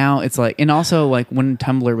like now it's like, and also like when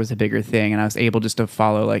Tumblr was a bigger thing and I was able just to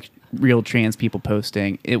follow like real trans people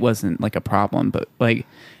posting, it wasn't like a problem. But like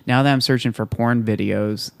now that I'm searching for porn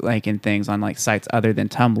videos like and things on like sites other than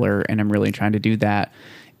Tumblr, and I'm really trying to do that,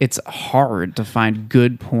 it's hard to find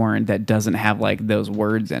good porn that doesn't have like those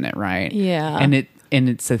words in it, right? Yeah. And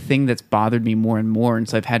it's a thing that's bothered me more and more, and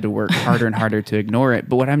so I've had to work harder and harder to ignore it.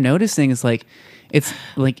 But what I'm noticing is like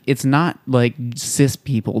it's not like cis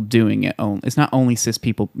people doing it. It's not only cis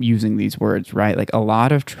people using these words, right? Like a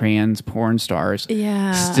lot of trans porn stars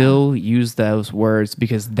still use those words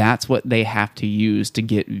because that's what they have to use to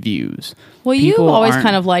get views. Well, you've always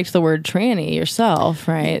kind of liked the word tranny yourself,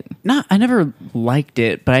 right? I never liked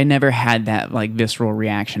it, but I never had that like visceral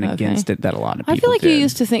reaction against it that a lot of people I feel like did.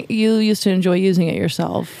 you used to enjoy using it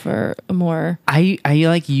yourself or more. I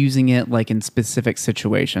like using it like in specific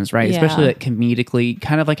situations, right? Yeah. Especially like comedically,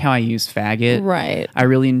 kind of like how I use faggot. Right. I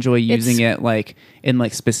really enjoy using it like in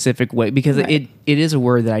like specific way because it is a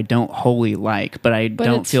word that I don't wholly like, but I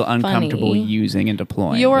don't feel uncomfortable using and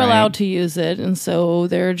deploying. You're allowed to use it, and so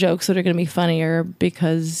there are jokes that are going to be funnier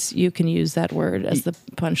because you can use that word as the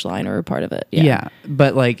punchline or a part of it. Yeah,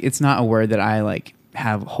 but like it's not a word that I like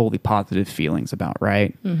have wholly positive feelings about,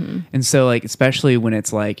 right? Mm-hmm. And so like especially when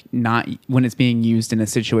it's like not when it's being used in a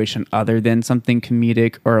situation other than something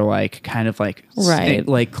comedic or like kind of like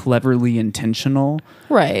like cleverly intentional,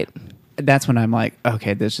 right? That's when I'm like,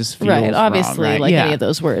 okay, this just feels right. Obviously, wrong, right? like any of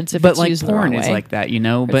those words, if but it's like used porn the wrong is way. like that,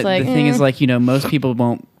 But like, the thing is, like most people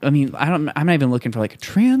won't. I mean, I'm not even looking for like a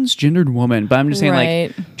transgendered woman, but I'm just saying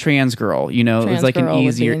like trans girl. Trans it's like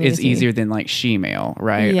it's easy. easier than like she-male,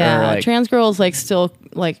 right? Yeah, or like, trans girl is like still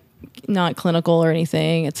like not clinical or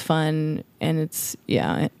anything. It's fun and it's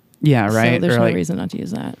right. So there's or no like, reason not to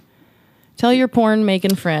use that. Tell your porn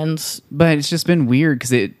making friends. But it's just been weird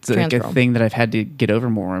because it's like Trans girl. a thing that I've had to get over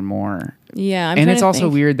more and more. Yeah, and it's also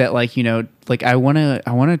weird that like like I want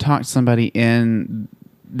to talk to somebody in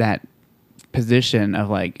that position of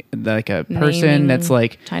like a person Naming, that's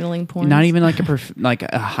like titling porn, not even like like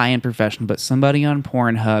a high-end professional, but somebody on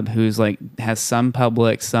Pornhub who's like has some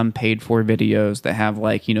public, some paid for videos that have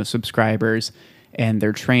like subscribers, and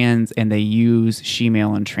they're trans and they use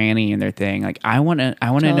she-male and tranny in their thing. Like I want to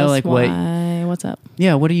know like what's up.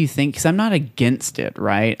 Yeah, what do you think? Because I'm not against it,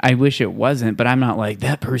 right? I wish it wasn't, but I'm not like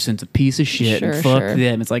that person's a piece of shit and fuck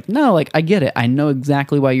them. It's like no, like I get it. I know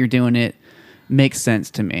exactly why you're doing it. Makes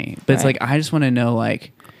sense to me, but it's like I just want to know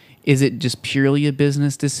like, is it just purely a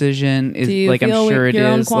business decision? Is do you like feel I'm sure it your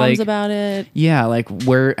own is qualms like about it? Yeah, like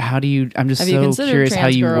how do you? I'm just so curious how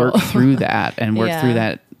you work through that and work through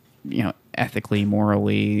that, ethically,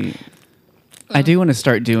 morally. I do want to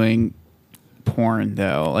start doing porn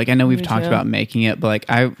though. Like I know we've talked about making it, but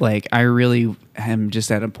I really am just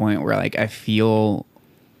at a point where like I feel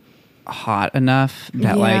hot enough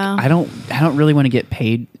that like I don't really want to get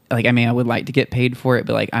paid. Like I mean I would like to get paid for it,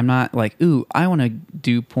 but like I'm not like ooh I want to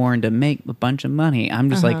do porn to make a bunch of money. I'm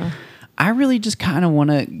just like I really just kind of want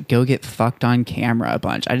to go get fucked on camera a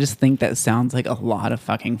bunch. I just think that sounds like a lot of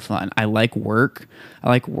fucking fun. I like work. I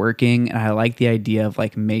like working, and I like the idea of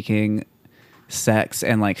like making sex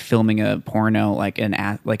and like filming a porno like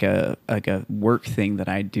a work thing that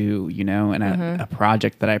I do, and a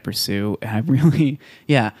project that I pursue. And I really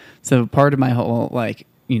so part of my whole like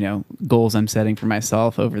goals I'm setting for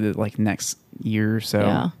myself over the like next year or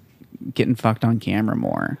so, getting fucked on camera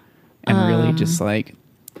more and really just like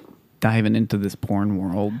diving into this porn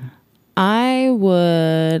world. I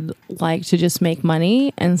would like to just make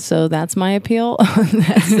money, and so that's my appeal.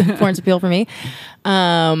 That's the porn's appeal for me.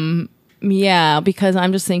 Yeah, because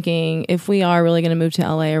I'm just thinking if we are really going to move to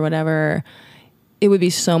LA or whatever, it would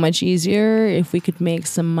be so much easier if we could make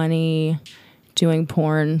some money doing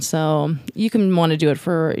porn. So you can want to do it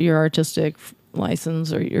for your artistic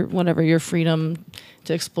license or your whatever, your freedom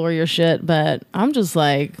to explore your shit. But I'm just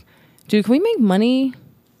like, dude, can we make money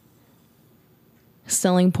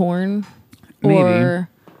selling porn? Maybe. Or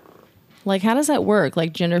like, how does that work?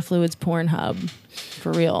 Like Gender Fluid's Pornhub,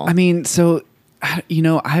 for real. I mean, so, you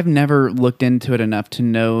know, I've never looked into it enough to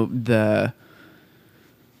know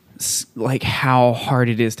like how hard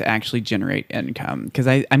it is to actually generate income. Because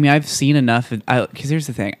I mean, I've seen enough. Because here's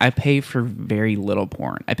the thing, I pay for very little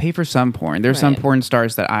porn. I pay for some porn. There's some porn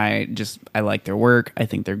stars that I like their work. I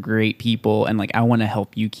think they're great people, and like I want to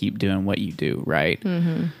help you keep doing what you do, right?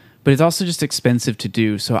 Mm-hmm. But it's also just expensive to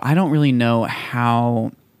do. So I don't really know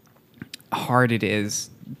how hard it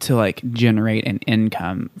is to like generate an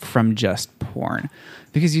income from just porn.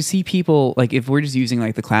 Because you see people, like if we're just using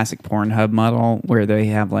like the classic Pornhub model where they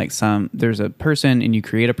have like there's a person and you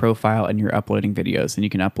create a profile and you're uploading videos, and you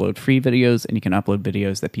can upload free videos and you can upload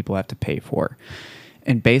videos that people have to pay for.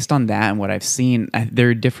 And based on that and what I've seen, there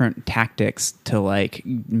are different tactics to like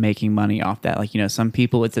making money off that. Like, you know, some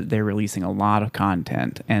people, it's that they're releasing a lot of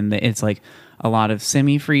content, and it's like a lot of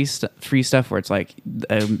semi-free free stuff where it's like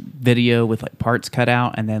a video with like parts cut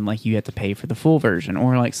out, and then like you have to pay for the full version.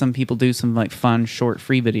 Or like some people do some like fun short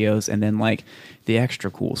free videos, and then like the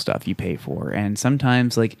extra cool stuff you pay for. And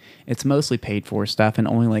sometimes like it's mostly paid for stuff and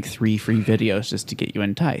only like 3 free videos just to get you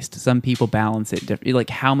enticed. Some people balance it differently,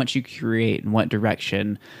 like how much you create and what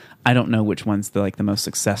direction. I don't know which one's the most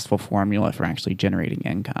successful formula for actually generating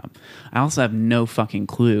income. I also have no fucking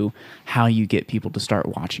clue how you get people to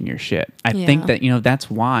start watching your shit. I think that, you know,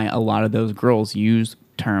 that's why a lot of those girls use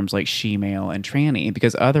terms like she-male and tranny,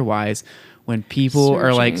 because otherwise when people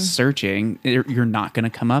are like searching, you're not going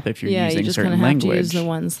to come up if you're using you just certain have language. To use the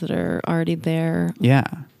ones that are already there. Yeah.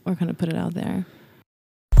 Or kind of put it out there.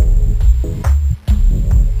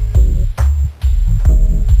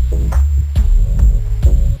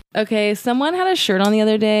 Okay, someone had a shirt on the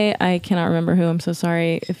other day. I cannot remember who. I'm so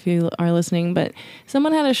sorry if you are listening, but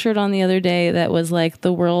someone had a shirt on the other day that was like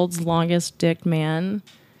the world's longest dicked man.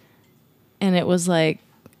 And it was like,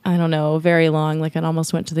 I don't know, very long, like it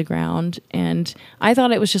almost went to the ground. And I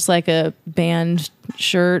thought it was just like a band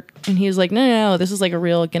shirt. And he was like, no, this is like a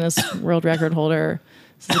real Guinness World Record holder.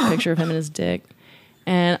 This is a picture of him and his dick.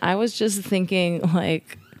 And I was just thinking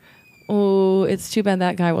like, oh, it's too bad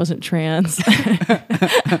that guy wasn't trans. Got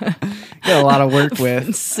a lot of work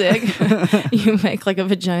with. Sick. You make like a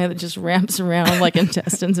vagina that just wraps around like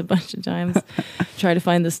intestines a bunch of times. Try to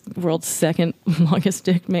find this world's second longest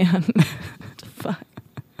dick man. Fuck.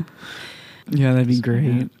 Yeah, that'd be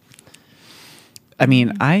great. I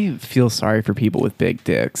mean, I feel sorry for people with big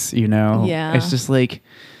dicks, you know? Yeah. It's just like,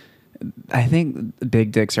 I think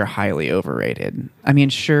big dicks are highly overrated. I mean,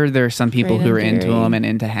 sure, there are some people who are into them and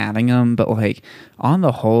into having them, but like on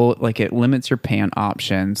the whole, like it limits your pant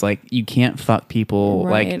options. Like you can't fuck people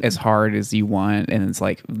like as hard as you want, and it's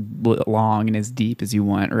like long and as deep as you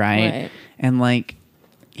want, right? And like,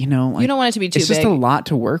 you know, like, you don't want it to be too big. It's just a lot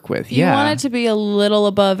to work with. You want it to be a little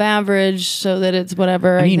above average so that it's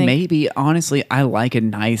whatever. I mean, maybe honestly, I like a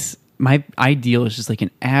nice. My ideal is just like an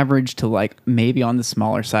average to like maybe on the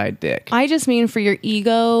smaller side dick. I just mean for your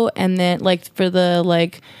ego, and then like for the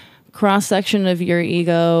like cross section of your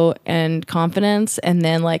ego and confidence, and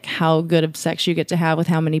then like how good of sex you get to have with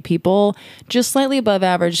how many people. Just slightly above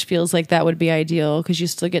average feels like that would be ideal, because you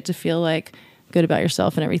still get to feel like good about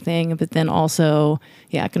yourself and everything, but then also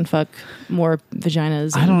I can fuck more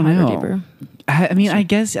vaginas. I don't know. Deeper. I mean, I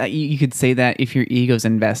guess you could say that if your ego's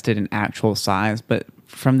invested in actual size, but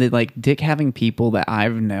from the like dick having people that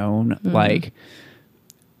I've known, like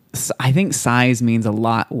I think size means a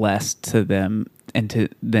lot less to them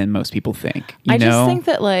than most people think. You know? Just think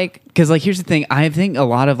that like, because like here's the thing, I think a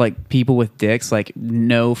lot of like people with dicks like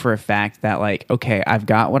know for a fact that like, okay, I've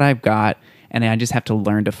got what I've got, and I just have to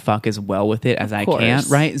learn to fuck as well with it as I can,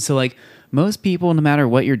 right? So like most people, no matter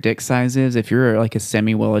what your dick size is, if you're like a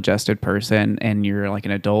semi-well-adjusted person and you're like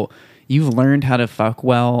an adult, you've learned how to fuck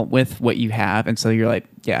well with what you have, and so you're like,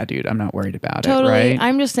 yeah, dude, I'm not worried about it, right?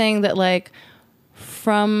 I'm just saying that like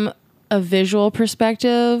from a visual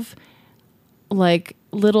perspective, like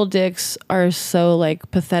little dicks are so like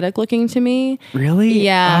pathetic looking to me. Really?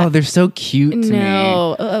 Yeah. Oh, they're so cute to me.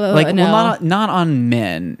 Like, no. well, not on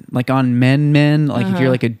men. Like on men. Like if you're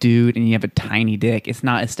like a dude and you have a tiny dick, it's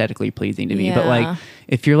not aesthetically pleasing to me. Yeah. But like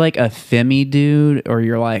if you're like a femme dude or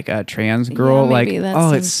you're like a trans girl, like,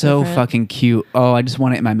 oh, it's so fucking cute. Oh, I just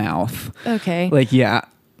want it in my mouth. Okay. Like, yeah.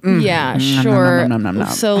 Yeah, sure.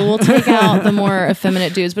 So we'll take out the more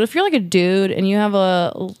effeminate dudes. But if you're like a dude and you have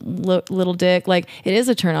a little dick, like it is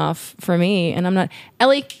a turnoff for me. And I'm not.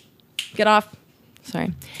 Ellie, get off.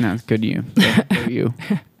 Sorry. No, it's good you. Good you.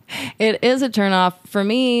 It is a turnoff for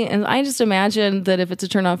me. And I just imagine that if it's a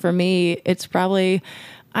turnoff for me, it's probably.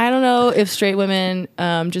 I don't know if straight women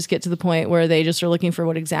just get to the point where they just are looking for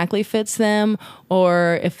what exactly fits them,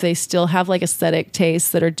 or if they still have like aesthetic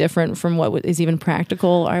tastes that are different from what is even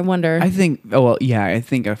practical. I wonder. I think, I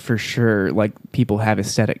think for sure, like people have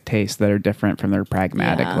aesthetic tastes that are different from their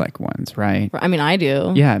pragmatic like ones, right? I mean, I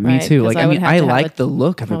do. Yeah, me right? too. Like, I mean, I like the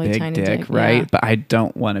look of a big dick, right? Yeah. But I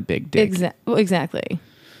don't want a big dick. Exactly.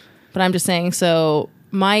 But I'm just saying, so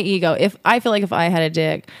my ego, if I feel like if I had a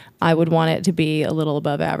dick, I would want it to be a little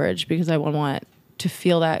above average because I would want to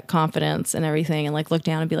feel that confidence and everything and like look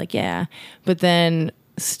down and be like, yeah, but then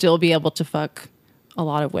still be able to fuck a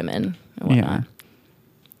lot of women and whatnot.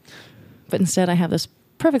 Yeah. But instead I have this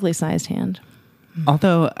perfectly sized hand.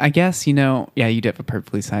 Although I guess, you do have a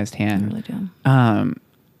perfectly sized hand. I really do.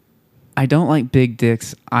 I don't like big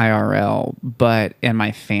dicks IRL, but in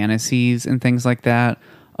my fantasies and things like that,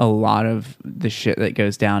 a lot of the shit that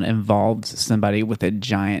goes down involves somebody with a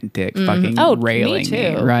giant dick fucking railing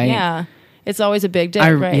me, right? Yeah. It's always a big dick,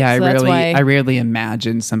 right? Yeah, so I rarely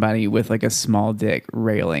imagine somebody with like a small dick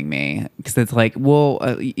railing me because it's like,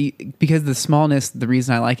 because the smallness, the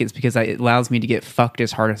reason I like it is because it allows me to get fucked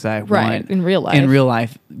as hard as I want in real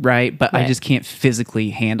life, right? But I just can't physically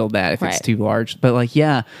handle that if it's too large. But like,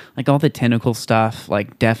 yeah, like all the tentacle stuff,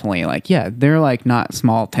 like definitely, like they're like not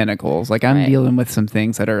small tentacles. Like I'm dealing with some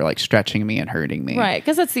things that are like stretching me and hurting me, right?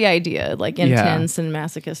 Because that's the idea, like intense and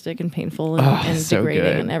masochistic and painful and so degrading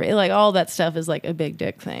good. and everything, like all that stuff is like a big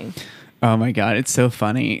dick thing. Oh my God, it's so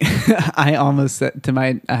funny. I almost said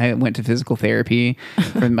I went to physical therapy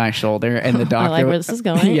for my shoulder and the doctor. I like where this is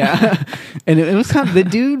going. Yeah. And it was kind of, the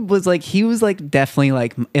dude was like, he was like definitely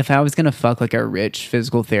like, if I was going to fuck like a rich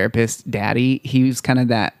physical therapist daddy, he was kind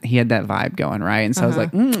of he had that vibe going, right? And so I was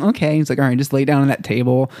like, okay. He's like, all right, just lay down on that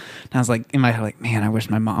table. And I was like, in my head, like, man, I wish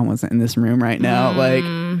my mom wasn't in this room right now. Like,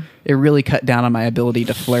 it really cut down on my ability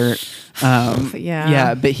to flirt.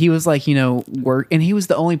 Yeah. But he was like, work. And he was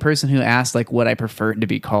the only person who asked like what I preferred to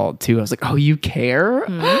be called too. I was like, oh, you care?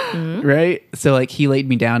 Right. So like he laid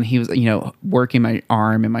me down. He was, working my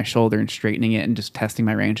arm and my shoulder and straightening it and just testing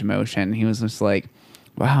my range of motion. He was just like,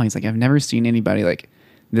 wow. He's like, I've never seen anybody like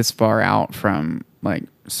this far out from like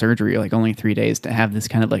surgery, like only 3 days to have this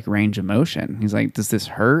kind of like range of motion. He's like, does this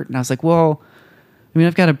hurt? And I was like, well, I mean,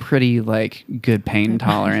 I've got a pretty like good pain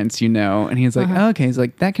tolerance, and he's like, oh, okay. He's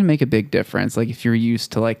like, that can make a big difference. Like if you're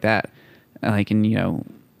used to like that, like, and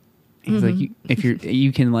he's like, if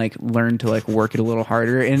you can like learn to like work it a little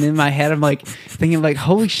harder. And in my head, I'm like thinking like,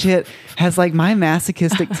 holy shit, has like my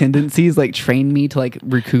masochistic tendencies like trained me to like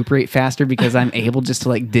recuperate faster because I'm able just to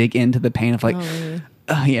like dig into the pain of like,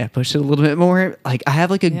 push it a little bit more. Like I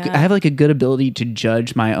have like a good ability to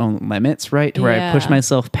judge my own limits, right? To where I push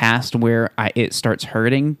myself past where it starts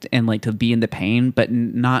hurting and like to be in the pain, but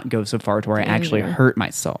not go so far to where I actually hurt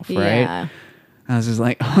myself, right? Yeah. I was just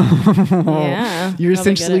like, you're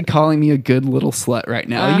essentially calling me a good little slut right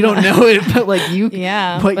now. You don't know it, but like you,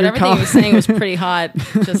 but everything he was saying was pretty hot,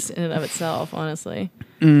 just in and of itself, honestly.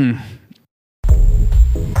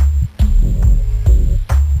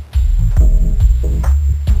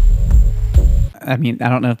 I mean, I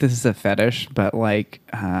don't know if this is a fetish, but like,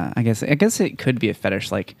 I guess it could be a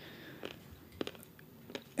fetish, like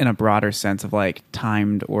in a broader sense of like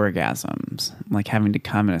timed orgasms, like having to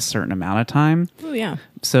come in a certain amount of time. Oh yeah.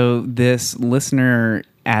 So this listener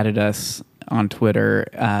added us on Twitter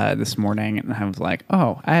this morning, and I was like,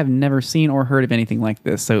 oh, I have never seen or heard of anything like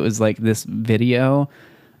this. So it was like this video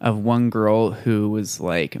of one girl who was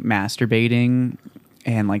like masturbating,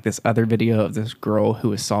 and like this other video of this girl who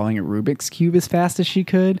was solving a Rubik's Cube as fast as she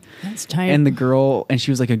could. That's tight. And the girl, and she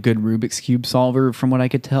was like a good Rubik's Cube solver from what I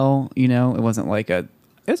could tell, it wasn't like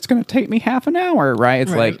it's going to take me half an hour, right?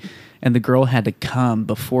 It's like, and the girl had to come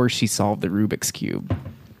before she solved the Rubik's Cube.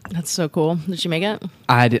 That's so cool. Did she make it?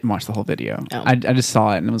 I didn't watch the whole video. Oh. I just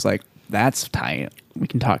saw it and was like, that's tight. We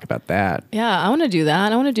can talk about that. Yeah, I want to do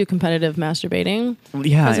that. I want to do competitive masturbating.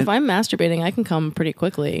 Yeah. Because if I'm masturbating, I can come pretty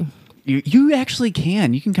quickly. You actually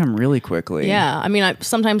can. You can come really quickly. Yeah. I mean,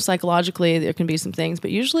 sometimes psychologically there can be some things,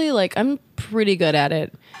 but usually like I'm pretty good at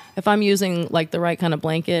it. If I'm using like the right kind of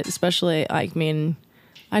blanket, especially, I mean,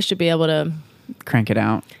 I should be able to crank it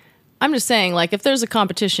out. I'm just saying, like, if there's a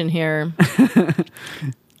competition here,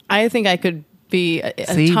 I think I could be a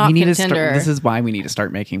See, top we need contender. to start, this is why we need to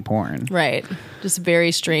start making porn. Right. Just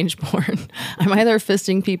very strange porn. I'm either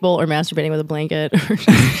fisting people or masturbating with a blanket or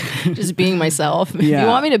just being myself. Yeah. You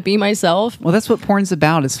want me to be myself? Well, that's what porn's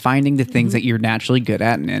about, is finding the things that you're naturally good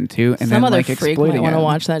at and into, and Some then other like freak exploiting might want to it.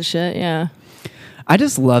 watch that shit. Yeah. I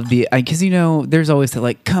just love because there's always the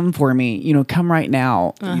like, come for me, come right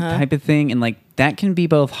now type of thing, and like that can be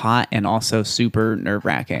both hot and also super nerve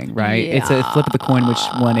wracking, right? Yeah. It's a flip of the coin which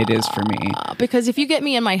one it is for me. Because if you get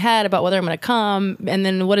me in my head about whether I'm going to come, and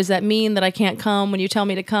then what does that mean that I can't come when you tell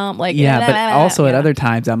me to come? Like, Yeah, but also at other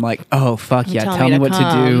times I'm like, oh fuck yeah, Tell tell me me to what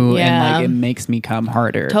come. to do, Yeah. and like it makes me come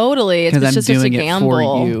harder. Totally. It's because I'm just doing a it gamble.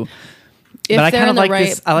 for you. If But I they're kind in of the like right-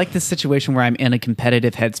 this. I like this situation where I'm in a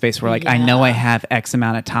competitive headspace where like I know I have X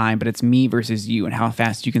amount of time, but it's me versus you, and how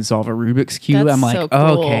fast you can solve a Rubik's cube. That's I'm like, so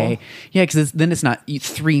oh, cool. okay, yeah, because then it's not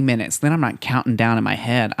 3 minutes. Then I'm not counting down in my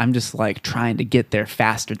head. I'm just like trying to get there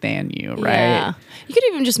faster than you, right? Yeah. You could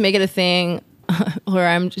even just make it a thing where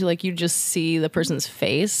I'm like, you just see the person's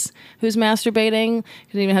face who's masturbating. It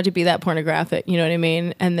doesn't even have to be that pornographic. You know what I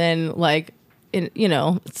mean? And then like,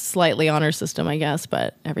 it's slightly honor system, I guess,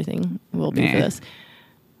 but everything will be for this.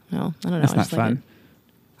 No, I don't know. That's I not just like fun.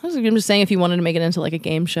 it. I'm just saying, if you wanted to make it into like a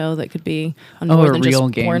game show that could be on Oh, more a than real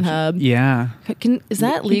just game. Pornhub. Yeah. Is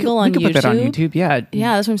that We legal could, on we YouTube? could put that on YouTube. Yeah.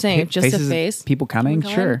 Yeah, that's what I'm saying. Just Faces a of face. People coming.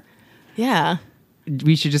 People Sure. Yeah.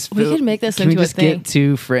 We should just. We could make this can we into a just thing. get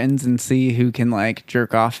two friends and see who can like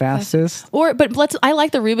jerk off fastest? But I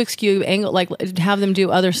like the Rubik's Cube angle, like have them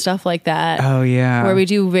do other stuff like that. Oh yeah. Where we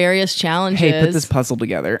do various challenges. Hey, put this puzzle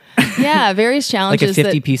together. Yeah, various Like challenges. a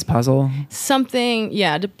 50-piece puzzle. Something,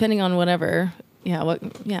 yeah, depending on whatever. Yeah,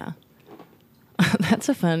 yeah. That's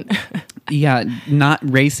a fun. Yeah, not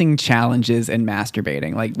racing challenges and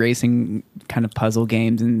masturbating, like racing kind of puzzle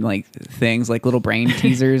games and like things like little brain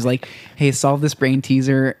teasers. Like, hey, solve this brain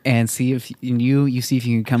teaser and see if you see if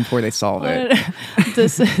you can come before they solve it.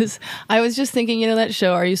 I was just thinking, that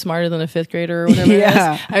show, Are You Smarter Than a Fifth Grader or whatever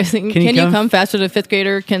Yeah. it is? I was thinking, Can you come faster than a fifth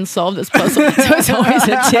grader can solve this puzzle? So it's always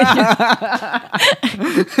a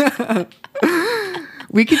 10.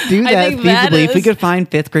 We could do I that think that feasibly if we is- could find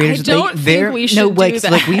fifth graders. I don't think we should no, do like, so,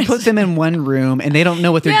 like we that. put them in one room and they don't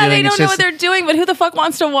know what they're Yeah, doing. they don't It's know just, what they're doing, but who the fuck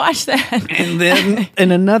wants to watch that? and then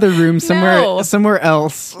in another room No. somewhere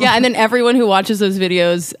else. Yeah, and then everyone who watches those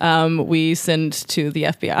videos, we send to the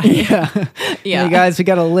FBI. Yeah. Yeah. Hey guys, we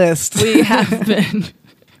got a list. We have been.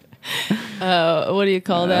 What do you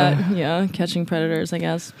call that? Yeah, catching predators, I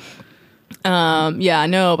guess. Yeah,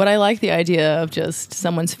 no, but I like the idea of just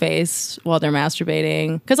someone's face while they're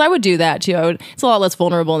masturbating, because I would do that too. It's a lot less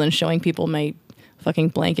vulnerable than showing people my fucking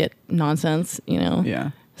blanket nonsense,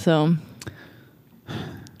 Yeah. So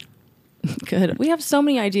good. We have so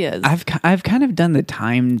many ideas. I've kind of done the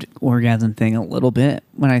timed orgasm thing a little bit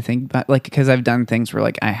when I think about, like, because I've done things where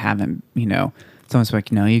like I haven't, someone's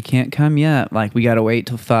like, no, you can't come yet. Like, we got to wait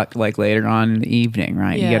till fuck like later on in the evening,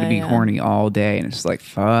 right? You got to be horny all day, and it's just like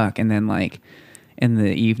fuck. And then like in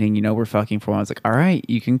the evening, we're fucking for a while. It's like, all right,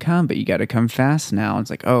 you can come, but you got to come fast now. And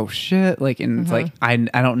it's like, oh shit. Like, and it's like I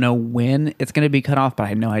don't know when it's gonna be cut off, but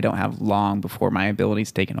I know I don't have long before my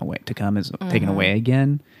ability's taken away to come is taken away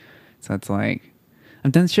again. So it's like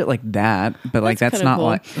I've done shit like that, but like that's not cool.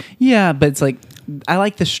 like, yeah, but it's like I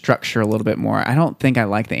like the structure a little bit more. I don't think I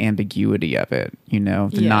like the ambiguity of it, the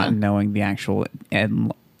not knowing the actual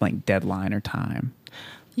like deadline or time.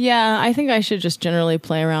 Yeah, I think I should just generally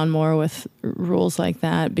play around more with rules like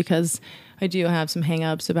that, because I do have some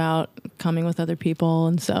hang-ups about coming with other people,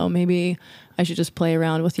 and so maybe I should just play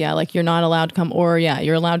around with, like, you're not allowed to come, or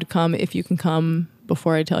you're allowed to come if you can come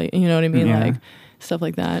before I tell you, you know what I mean? Yeah. Like stuff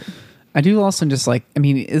like that. I do also just like, I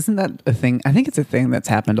mean, isn't that a thing? I think it's a thing that's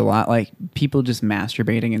happened a lot. Like people just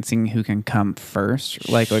masturbating and seeing who can come first,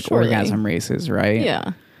 like Surely. orgasm races, right?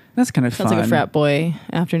 Yeah. That's kind of Sounds fun. like a frat boy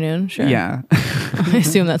afternoon. Sure. Yeah. I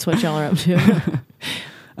assume that's what y'all are up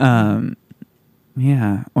to.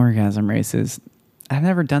 Yeah, orgasm races. I've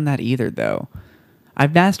never done that either, though.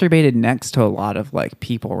 I've masturbated next to a lot of like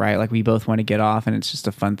people, right? Like we both want to get off, and it's just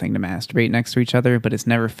a fun thing to masturbate next to each other. But it's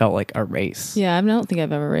never felt like a race. Yeah, I don't think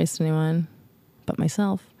I've ever raced anyone but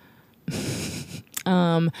myself.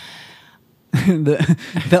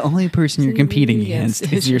 The only person you're competing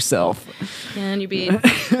against is yourself. Can you beat?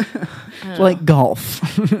 Like golf.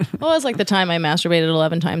 Well, it was like the time I masturbated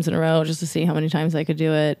 11 times in a row just to see how many times I could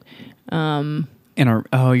do it.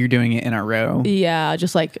 You're doing it in a row. Yeah,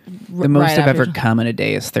 just like The most I've ever come in a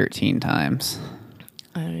day is 13 times.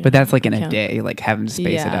 But that's like in a day, like having to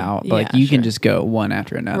space it out. But like you can just go one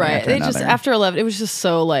after another. Right. After another. After 11, it was just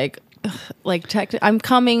so like I'm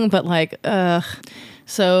coming, but like,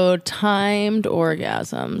 So timed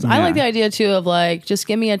orgasms. I like the idea too of like, just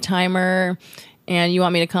give me a timer and you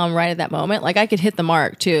want me to come right at that moment. Like I could hit the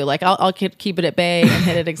mark too. Like I'll keep it at bay and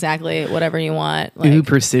hit it exactly whatever you want. Like, Ooh,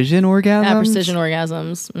 precision orgasms? Yeah, precision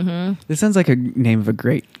orgasms. Mm-hmm. This sounds like a name of a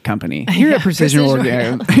great company. Here at Precision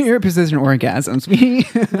Orgasms. Here at Precision Orgasms.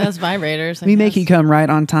 That's vibrators. We make you come right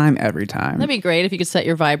on time every time. That'd be great if you could set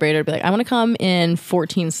your vibrator to be like, I want to come in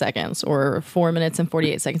 14 seconds or 4 minutes and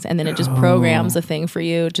 48 seconds. And then it just programs a thing for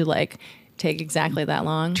you to like take exactly that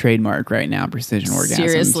long. Trademark right now, Precision Orgasms.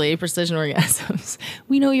 Seriously, Precision Orgasms.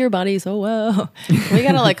 We know your body so well. We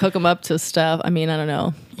gotta like hook them up to stuff. I mean, I don't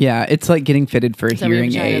know. Yeah, it's like getting fitted for a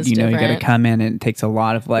hearing aid. You know, you got to come in and it takes a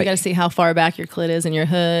lot of like... You got to see how far back your clit is in your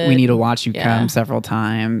hood. We need to watch you come several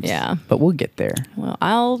times. Yeah. But we'll get there. Well,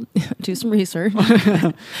 I'll do some research.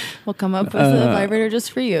 We'll come up with a vibrator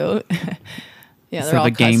just for you. Yeah, they're so all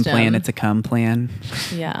the game custom. plan, it's a cum plan.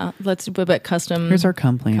 Yeah, let's do a custom. Here's our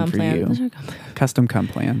cum plan for you. Custom cum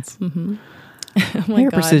plans. Mm-hmm. Oh Here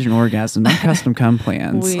at Precision Orgasm, not custom cum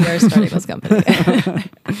plans. We are starting this company.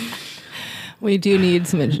 We do need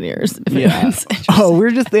some engineers. Oh,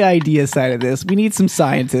 we're just the idea side of this. We need some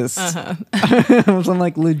scientists. Some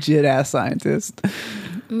like legit ass scientists.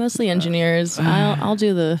 Mostly engineers. I'll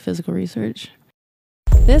do the physical research.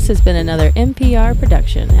 This has been another NPR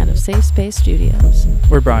production out of Safe Space Studios.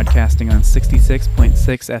 We're broadcasting on 66.6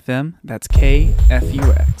 FM. That's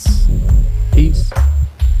KFUX. Peace.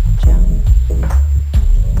 Ciao.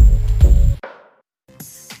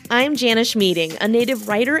 I'm Janice Meading, a native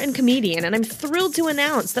writer and comedian, and I'm thrilled to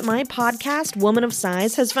announce that my podcast, Woman of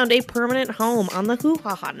Size, has found a permanent home on the Hoo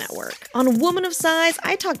Ha Ha Network. On Woman of Size,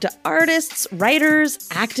 I talk to artists, writers,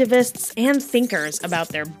 activists, and thinkers about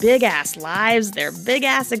their big-ass lives, their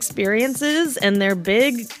big-ass experiences, and their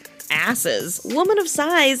big asses. Woman of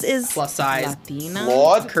Size is plus size, Latina,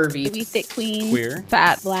 flawed, curvy, we thick, queen, queer,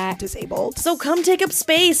 fat, black, disabled. So come take up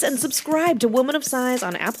space and subscribe to Woman of Size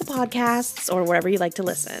on Apple Podcasts or wherever you like to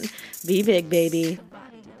listen. Be big, baby.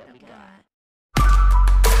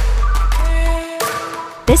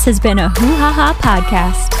 This has been a Hoo Ha Ha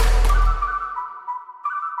podcast.